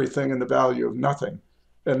price of everything and the value of nothing.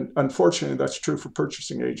 And unfortunately, that's true for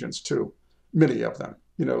purchasing agents too, many of them.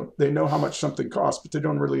 they know how much something costs, but they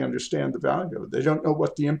don't really understand the value of it. They don't know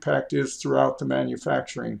what the impact is throughout the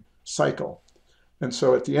manufacturing cycle. And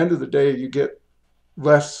so at the end of the day, you get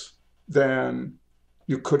less than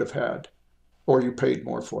you could have had, or you paid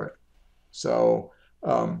more for it. So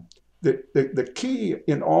the key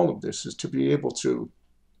in all of this is to be able to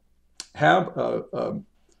have a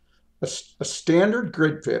standard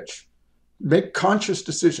grid pitch, make conscious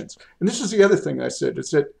decisions. And this is the other thing I said,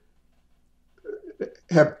 is that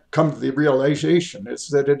have come to the realization is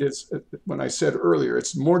that it is, when I said earlier,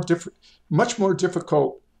 it's much more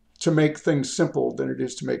difficult to make things simple than it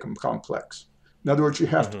is to make them complex. In other words, you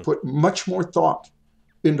have to put much more thought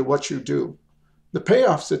into what you do. The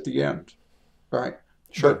payoff's at the end, right?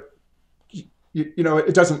 Sure. But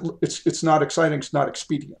it doesn't. It's not exciting. It's not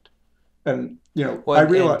expedient. And Well, I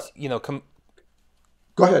realize.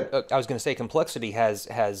 Go ahead. I was going to say complexity has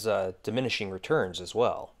diminishing returns as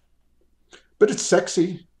well. But it's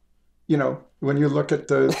sexy, when you look at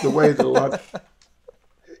the way that a lot.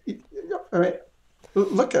 I mean,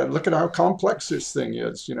 look at how complex this thing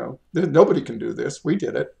is. Nobody can do this. We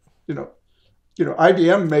did it.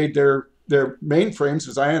 IBM made their mainframes,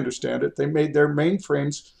 as I understand it. They made their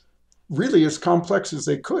mainframes really as complex as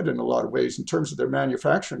they could in a lot of ways in terms of their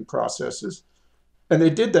manufacturing processes, and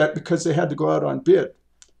they did that because they had to go out on bid,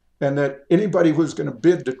 and that anybody who was going to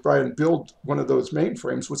bid to try and build one of those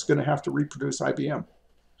mainframes was going to have to reproduce IBM,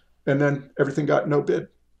 and then everything got no bid.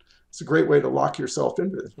 It's a great way to lock yourself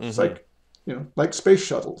into it. It's like space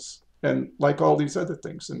shuttles and like all these other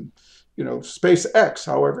things. And SpaceX,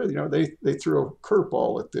 however, they threw a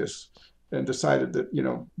curveball at this and decided that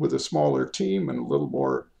with a smaller team and a little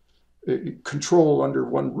more control under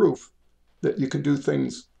one roof, that you can do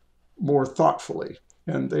things more thoughtfully,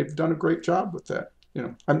 and they've done a great job with that.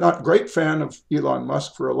 I'm not a great fan of Elon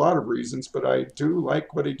Musk for a lot of reasons, but I do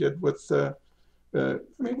like what he did with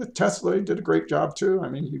with Tesla. He did a great job too. I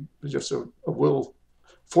mean, he was just a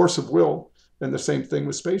force of will. And the same thing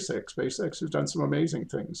with SpaceX. SpaceX has done some amazing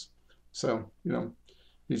things. So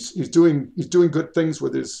he's doing good things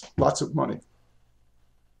with his lots of money.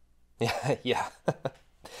 Yeah, yeah.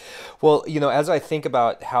 Well, as I think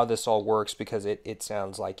about how this all works, because it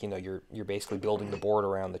sounds like, you're basically building the board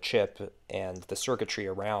around the chip and the circuitry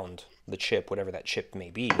around the chip, whatever that chip may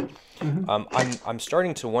be. I'm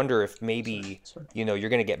starting to wonder if maybe, you're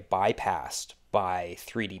going to get bypassed by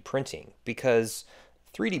 3D printing, because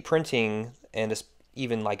 3D printing and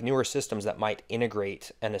even like newer systems that might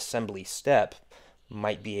integrate an assembly step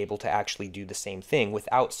might be able to actually do the same thing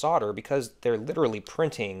without solder, because they're literally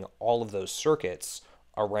printing all of those circuits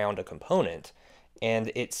around a component.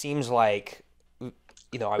 And it seems like,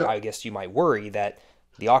 I guess you might worry that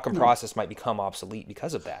the Occam process might become obsolete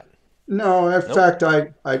because of that. No, in fact,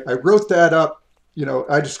 I wrote that up.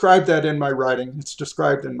 I described that in my writing. It's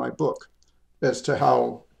described in my book as to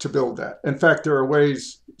how to build that. In fact, there are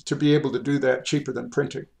ways to be able to do that cheaper than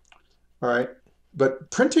printing. All right.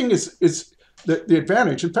 But printing is the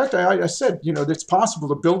advantage. In fact, I said, it's possible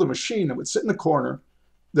to build a machine that would sit in the corner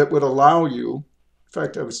that would allow you. In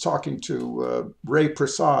fact, I was talking to Ray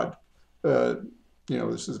Prasad.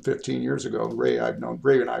 This is 15 years ago. Ray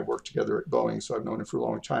and I worked together at Boeing, so I've known him for a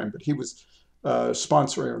long time. But he was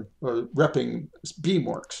sponsoring, repping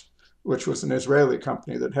Beamworks, which was an Israeli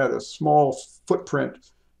company that had a small footprint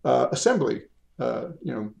assembly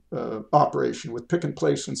operation with pick and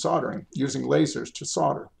place and soldering using lasers to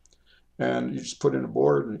solder. And you just put in a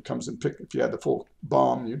board and it comes and pick. If you had the full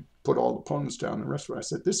bomb, you put all the components down and the rest of it. I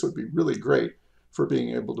said, this would be really great for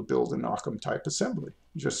being able to build an Occam type assembly.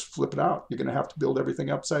 You just flip it out. You're going to have to build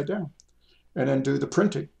everything upside down and then do the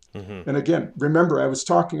printing. And again, remember, I was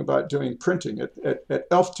talking about doing printing. At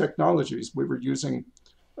Elf Technologies, we were using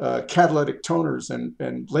catalytic toners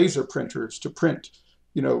and laser printers to print,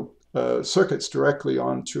 circuits directly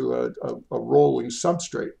onto a rolling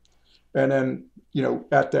substrate. And then,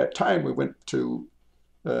 at that time, we went to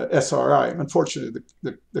SRI. Unfortunately,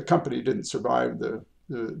 the company didn't survive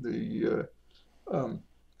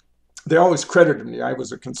they always credited me. I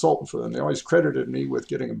was a consultant for them. They always credited me with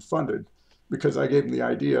getting them funded because I gave them the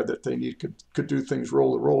idea that they could do things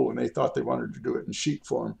roll to roll, and they thought they wanted to do it in sheet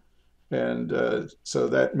form. And so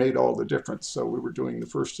that made all the difference. So we were doing the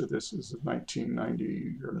first of this is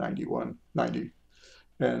 1990 or 91, 90.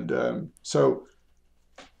 And so,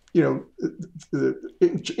 the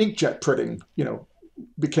inkjet printing,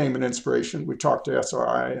 became an inspiration. We talked to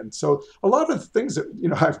SRI. And so a lot of the things that,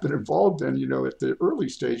 I've been involved in, at the early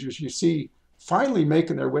stages, you see finally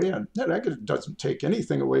making their way in. That doesn't take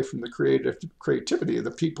anything away from the creativity of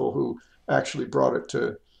the people who actually brought it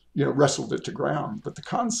to wrestled it to ground, but the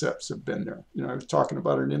concepts have been there. I was talking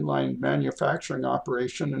about an inline manufacturing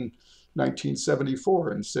operation in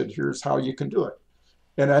 1974 and said, here's how you can do it.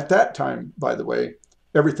 And at that time, by the way,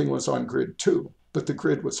 everything was on grid too, but the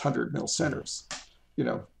grid was 100 mil centers,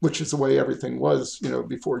 which is the way everything was,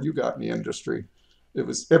 before you got in the industry.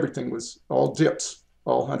 Everything was all dips,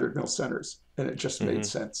 all 100 mil centers, and it just made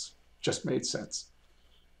sense. Just made sense.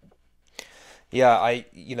 Yeah,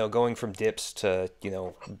 going from dips to,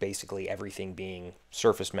 basically everything being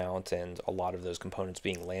surface mount and a lot of those components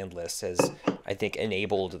being landless has, I think,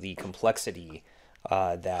 enabled the complexity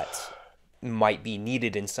that might be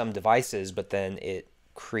needed in some devices, but then it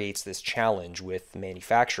creates this challenge with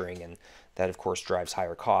manufacturing, and that, of course, drives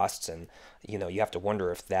higher costs. And, you have to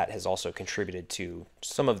wonder if that has also contributed to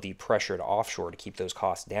some of the pressure to offshore to keep those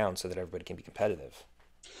costs down so that everybody can be competitive.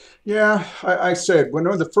 Yeah, I said, one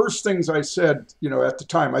of the first things I said, at the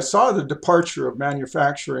time, I saw the departure of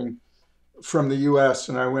manufacturing from the US,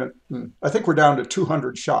 and I went, I think we're down to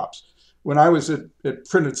 200 shops. When I was at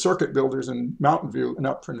Printed Circuit Builders in Mountain View,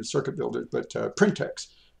 not Printed Circuit Builders, but Printex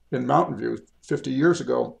in Mountain View 50 years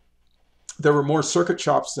ago, there were more circuit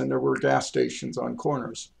shops than there were gas stations on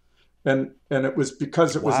corners. And it was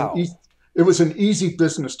because Wow. it was an easy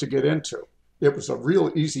business to get into. It was a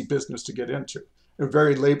real easy business to get into. And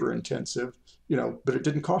very labor intensive, but it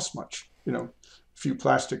didn't cost much. A few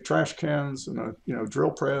plastic trash cans and a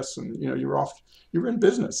drill press, and you were in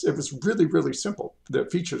business. It was really, really simple. The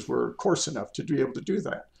features were coarse enough to be able to do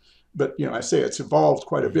that. But I say it's evolved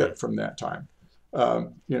quite a Hmm. bit from that time.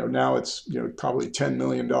 Now it's probably $10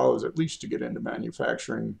 million at least to get into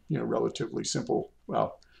manufacturing. Relatively simple,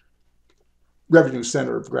 well, revenue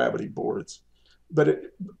center of gravity boards.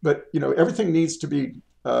 But everything needs to be,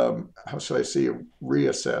 how should I say,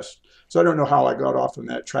 reassessed. So I don't know how I got off on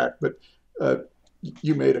that track, but uh,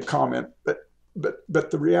 you made a comment. But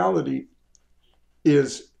the reality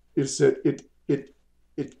is that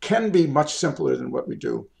it can be much simpler than what we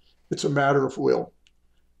do. It's a matter of will.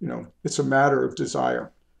 It's a matter of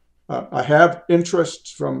desire. I have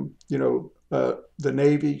interest from the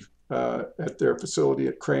Navy at their facility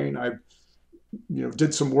at Crane. I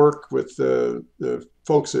did some work with the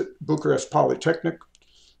folks at Bucharest Polytechnic.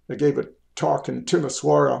 I gave a talk in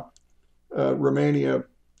Timisoara, Romania,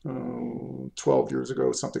 12 years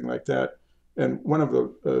ago, something like that. And one of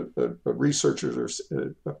the researchers,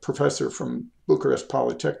 or a professor from Bucharest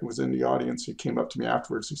Polytechnic, was in the audience. He came up to me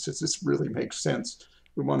afterwards. He says, "This really makes sense.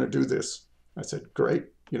 We want to do this." I said, "Great."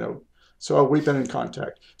 So we've been in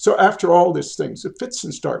contact. So after all these things, it fits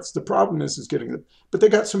and starts. The problem is getting it. But they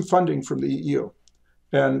got some funding from the EU,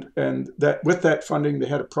 and that with that funding, they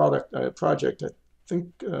had a project. I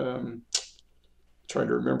think trying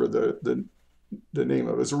to remember the name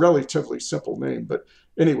of it. It was a relatively simple name, but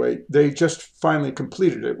anyway, they just finally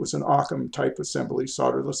completed it. It was an Occam type assembly,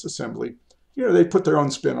 solderless assembly. They put their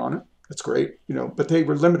own spin on it. That's great, but they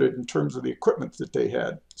were limited in terms of the equipment that they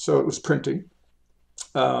had. So it was printing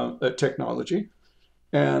technology,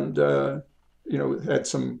 and had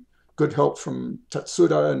some good help from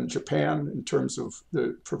Tatsuda in Japan in terms of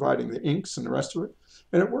providing the inks and the rest of it,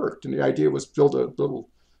 and it worked. And the idea was build a little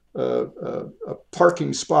a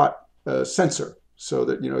parking spot sensor so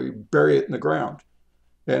that you bury it in the ground,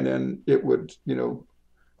 and then it would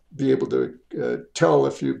be able to tell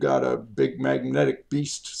if you've got a big magnetic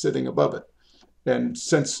beast sitting above it, and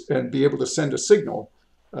be able to send a signal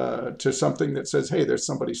to something that says, "Hey, there's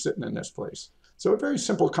somebody sitting in this place." So a very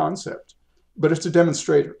simple concept, but it's a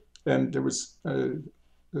demonstrator. And there's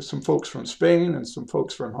some folks from Spain and some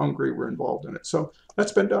folks from Hungary were involved in it. So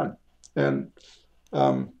that's been done, and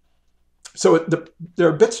so there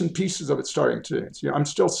are bits and pieces of it starting today. I'm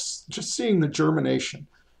still just seeing the germination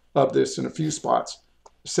of this in a few spots.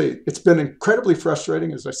 Say it's been incredibly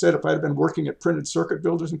frustrating. As I said, if I had been working at Printed Circuit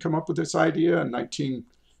Builders and come up with this idea in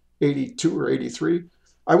 1982 or 83,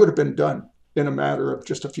 I would have been done in a matter of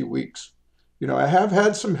just a few weeks. I have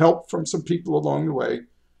had some help from some people along the way.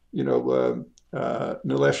 Nilesh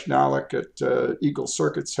Nalik at Eagle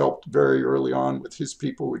Circuits helped very early on with his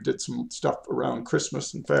people. We did some stuff around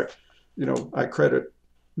Christmas. In fact, I credit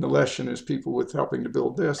Nilesh and his people with helping to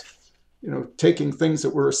build this. Taking things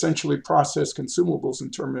that were essentially processed consumables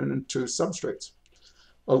and turning them into substrates.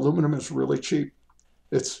 Aluminum is really cheap.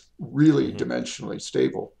 It's really Hmm. dimensionally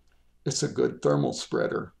stable. It's a good thermal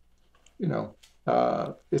spreader. You know,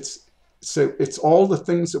 it's so it's all the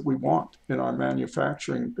things that we want in our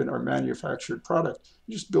manufactured product.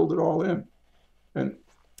 You just build it all in, and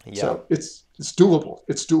Yeah. so it's doable.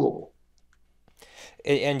 It's doable.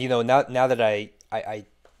 And now that I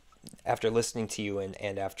after listening to you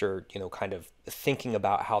and after, kind of thinking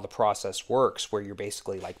about how the process works, where you're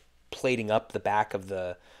basically like plating up the back of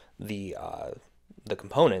the the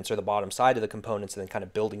components or the bottom side of the components and then kind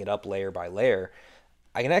of building it up layer by layer,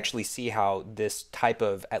 I can actually see how this type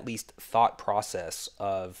of at least thought process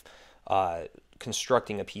of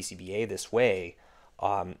constructing a PCBA this way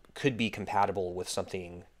could be compatible with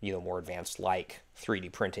something more advanced like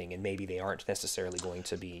 3D printing, and maybe they aren't necessarily going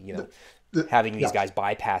to be having these Yeah, guys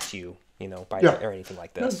bypass you by yeah. or anything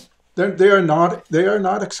like No, this. they are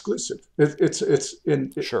not exclusive. It's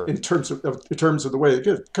Sure. in terms of the way they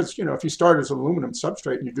get it. Because if you start as an aluminum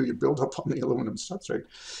substrate and you do your build up on the aluminum substrate,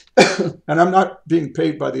 and I'm not being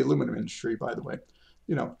paid by the aluminum industry, by the way.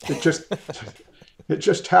 It just it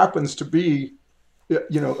just happens to be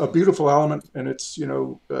a beautiful element, and it's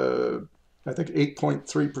I think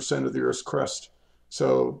 8.3% of the Earth's crust,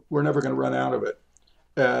 so we're never going to run out of it,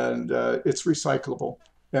 and it's recyclable,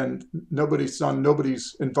 and nobody's on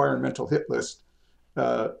nobody's environmental hit list.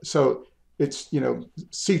 So it's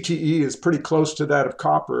CTE is pretty close to that of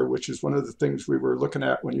copper, which is one of the things we were looking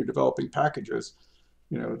at when you're developing packages.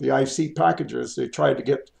 The IC packages, they tried to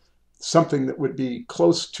get something that would be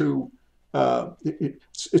close to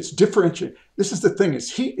it's differentiated. This is the thing: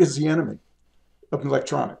 is heat is the enemy of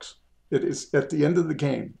electronics. It is at the end of the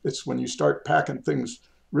game. It's when you start packing things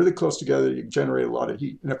really close together, you generate a lot of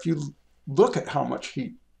heat. And if you look at how much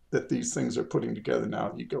heat that these things are putting together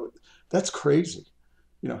now, you go, that's crazy.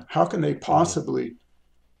 How can they Hmm. possibly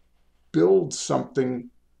build something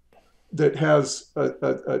that has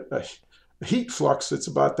a heat flux that's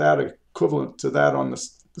about that equivalent to that on the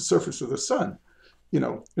surface of the sun,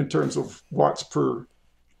 in terms of watts per,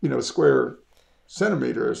 square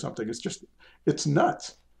centimeter or something. It's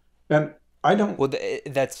nuts. And I don't, Well,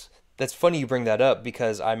 that's funny you bring that up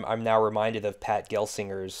because I'm now reminded of Pat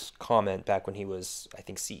Gelsinger's comment back when he was, I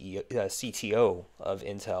think, CTO of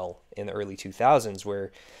Intel in the early 2000s,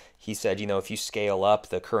 where he said, if you scale up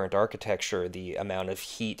the current architecture, the amount of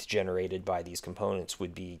heat generated by these components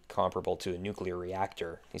would be comparable to a nuclear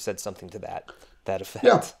reactor. He said something to that yeah,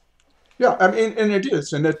 effect. yeah. I mean, and it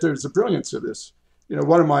is. And that there's a brilliance of this.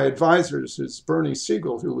 One of my advisors is Bernie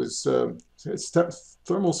Siegel, who was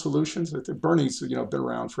Thermal Solutions. I think Bernie's, been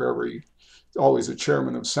around forever. He's always a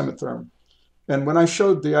chairman of Semitherm. And when I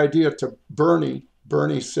showed the idea to Bernie,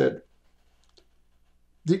 Bernie said,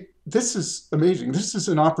 this is amazing. This is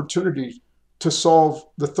an opportunity to solve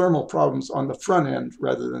the thermal problems on the front end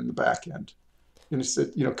rather than the back end. And he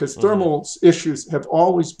said, because Hmm. thermal issues have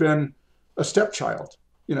always been a stepchild.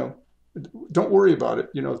 You know, don't worry about it.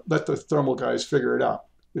 Let the thermal guys figure it out.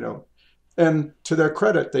 And to their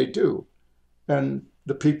credit, they do. And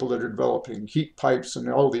the people that are developing heat pipes and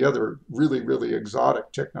all the other really, really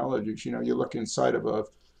exotic technologies, you look inside of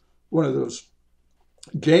one of those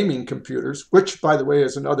gaming computers, which, by the way,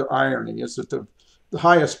 is another irony, is that the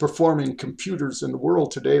highest performing computers in the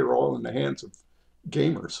world today are all in the hands of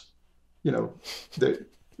gamers. You know, the,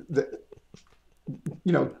 the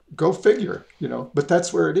go figure. But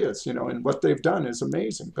that's where it is. And what they've done is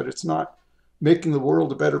amazing, but it's not making the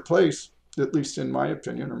world a better place, at least in my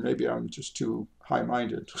opinion, or maybe I'm just too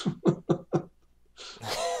high-minded.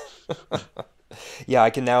 Yeah, I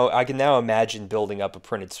can now imagine building up a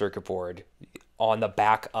printed circuit board on the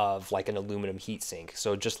back of like an aluminum heatsink.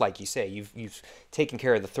 So just like you say, you've taken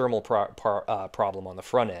care of the thermal problem on the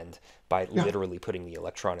front end by Yeah. literally putting the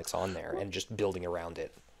electronics on there and just building around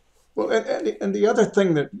it. Well, and the other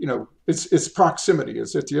thing that it's proximity.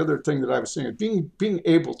 Is that the other thing that I was saying? Being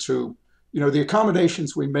able to, the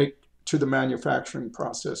accommodations we make to the manufacturing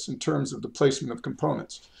process in terms of the placement of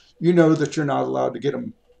components. You know that you're not allowed to get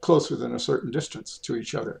them closer than a certain distance to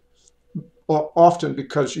each other. Often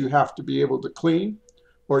because you have to be able to clean,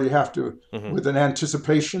 or you have to, Hmm. with an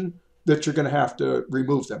anticipation that you're going to have to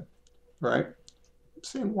remove them. Right? I'm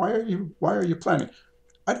saying, why are you planning?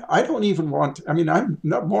 I don't even want. I mean, I'm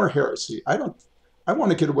not more heresy. I don't. I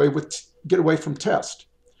want to get away from test.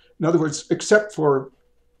 In other words, except for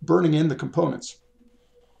burning in the components,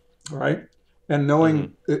 all right, and Hmm.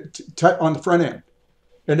 knowing it on the front end,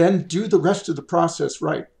 and then do the rest of the process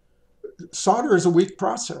right. Solder is a weak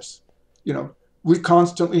process. You know, we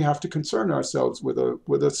constantly have to concern ourselves with a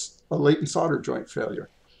latent solder joint failure.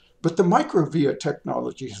 But the microvia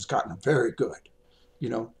technology has gotten very good.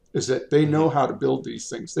 Is that they know Hmm. how to build these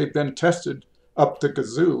things. They've been tested up the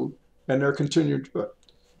kazoo, and they're continuing to.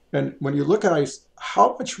 And when you look at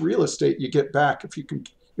how much real estate you get back if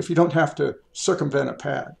you don't have to circumvent a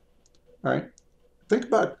pad, right? Think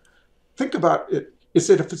about think about it. Is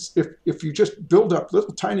that if you just build up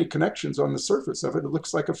little tiny connections on the surface of it, it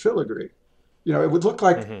looks like a filigree. You know, it would look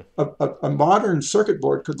like Hmm. a modern circuit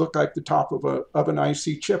board could look like the top of an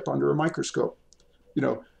IC chip under a microscope, you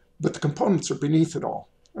know, but the components are beneath it all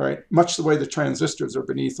right? Much the way the transistors are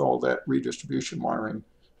beneath all that redistribution wiring,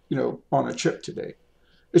 you know, on a chip today.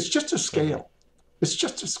 It's just a Hmm. scale. It's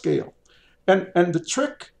just a scale. And the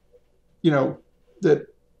trick, you know, that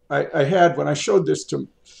I had when I showed this to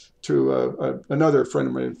another friend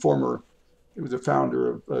of mine, former, he was a founder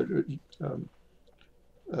of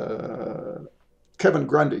uh, Kevin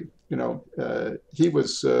Grundy. You know, he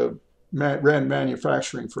was ran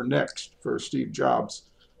manufacturing for Next for Steve Jobs,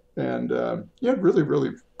 and yeah, really,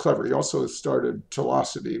 really clever. He also started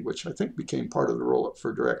Velocity, which I think became part of the roll-up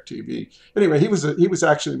for DirecTV. Anyway, he was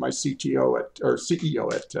actually my CTO at or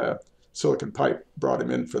CEO at Silicon Pipe. Brought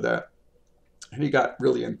him in for that, and he got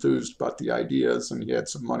really enthused about the ideas, and he had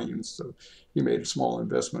some money, and so he made a small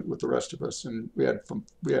investment with the rest of us, and we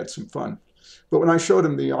had some fun. But when I showed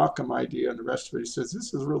him the Occam idea and the rest of it, he says,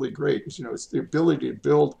 "This is really great. You know, it's the ability to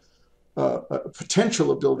build a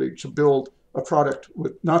potential ability to build a product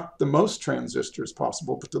with not the most transistors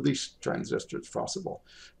possible, but the least transistors possible.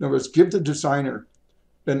 In other words, give the designer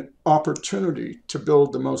an opportunity to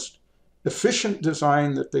build the most efficient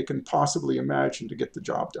design that they can possibly imagine to get the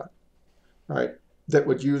job done, right? That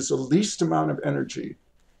would use the least amount of energy,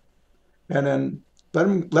 and then let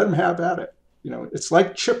them have at it. You know, it's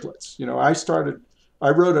like chiplets. You know, I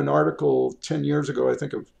wrote an article 10 years ago, I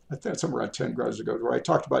think somewhere around 10 years ago, where I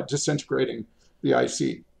talked about disintegrating the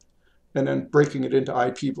IC and then breaking it into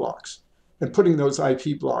IP blocks and putting those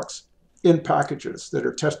IP blocks in packages that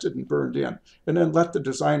are tested and burned in, and then let the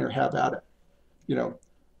designer have at it. You know,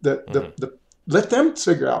 Hmm. let them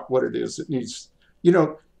figure out what it is that needs. You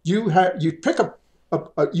know, you pick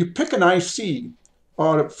you pick an IC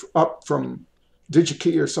up from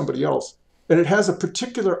DigiKey or somebody else, and it has a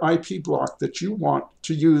particular IP block that you want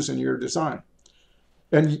to use in your design,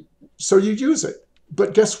 and so you use it.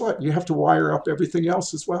 But guess what? You have to wire up everything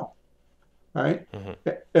else as well, right? Hmm.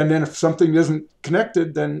 And then if something isn't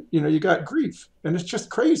connected, then you know you got grief, and it's just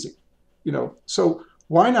crazy, you know. So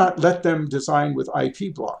why not let them design with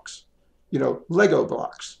IP blocks, you know, Lego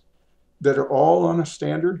blocks that are all on a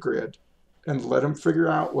standard grid, and let them figure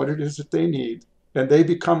out what it is that they need, and they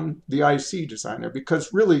become the IC designer,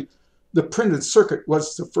 because really the printed circuit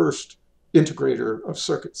was the first integrator of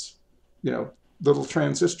circuits, you know, little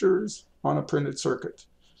transistors on a printed circuit.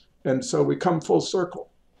 And so we come full circle.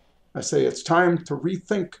 I say it's time to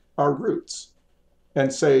rethink our roots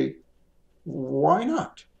and say, why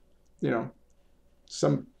not? You know,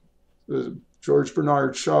 some George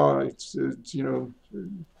Bernard Shaw, you know,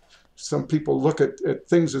 some people look at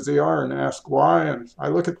things as they are and ask why, and I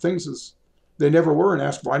look at things as they never were and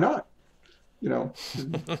ask why not. You know,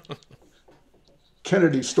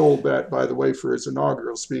 Kennedy stole that, by the way, for his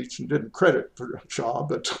inaugural speech and didn't credit for Shaw,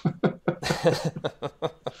 but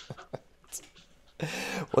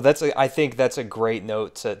Well, I think that's a great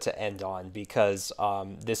note to end on because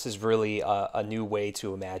this is really a new way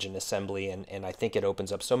to imagine assembly, and I think it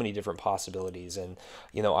opens up so many different possibilities. And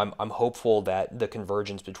I'm hopeful that the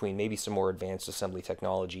convergence between maybe some more advanced assembly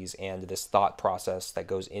technologies and this thought process that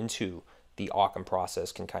goes into the Occam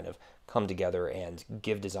process can kind of come together and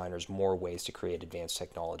give designers more ways to create advanced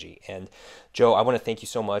technology. And Joe, I want to thank you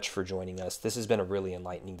so much for joining us. This has been a really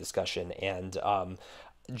enlightening discussion, and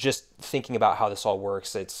just thinking about how this all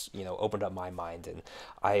works, it's opened up my mind, and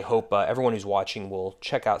I hope everyone who's watching will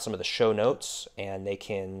check out some of the show notes, and they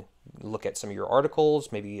can look at some of your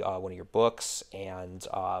articles, maybe one of your books, and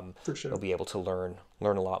for they'll sure. be able to learn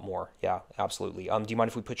a lot more. Yeah, absolutely. Do you mind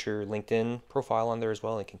if we put your LinkedIn profile on there as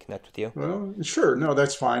well and can connect with you? Well, sure. No,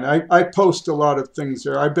 that's fine. I post a lot of things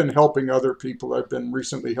there. I've been helping other people. I've been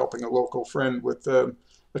recently helping a local friend with a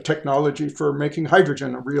technology for making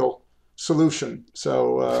hydrogen a real solution.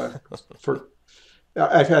 So for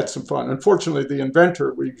I've had some fun. Unfortunately, the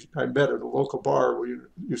inventor I met at a local bar. We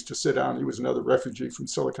used to sit down. He was another refugee from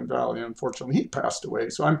Silicon Valley. Unfortunately, he passed away.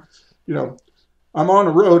 So you know, I'm on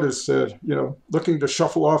the road as looking to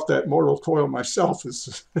shuffle off that mortal coil myself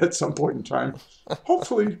is at some point in time.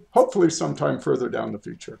 Hopefully, sometime further down the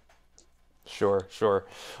future. Sure, sure.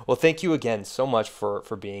 Well, thank you again so much for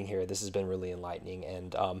being here. This has been really enlightening.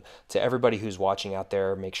 And to everybody who's watching out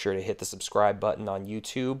there, make sure to hit the subscribe button on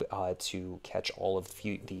YouTube to catch all of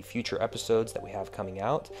the future episodes that we have coming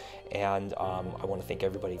out. And I want to thank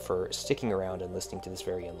everybody for sticking around and listening to this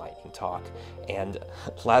very enlightening talk. And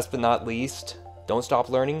last but not least, don't stop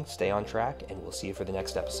learning, stay on track, and we'll see you for the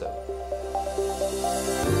next episode.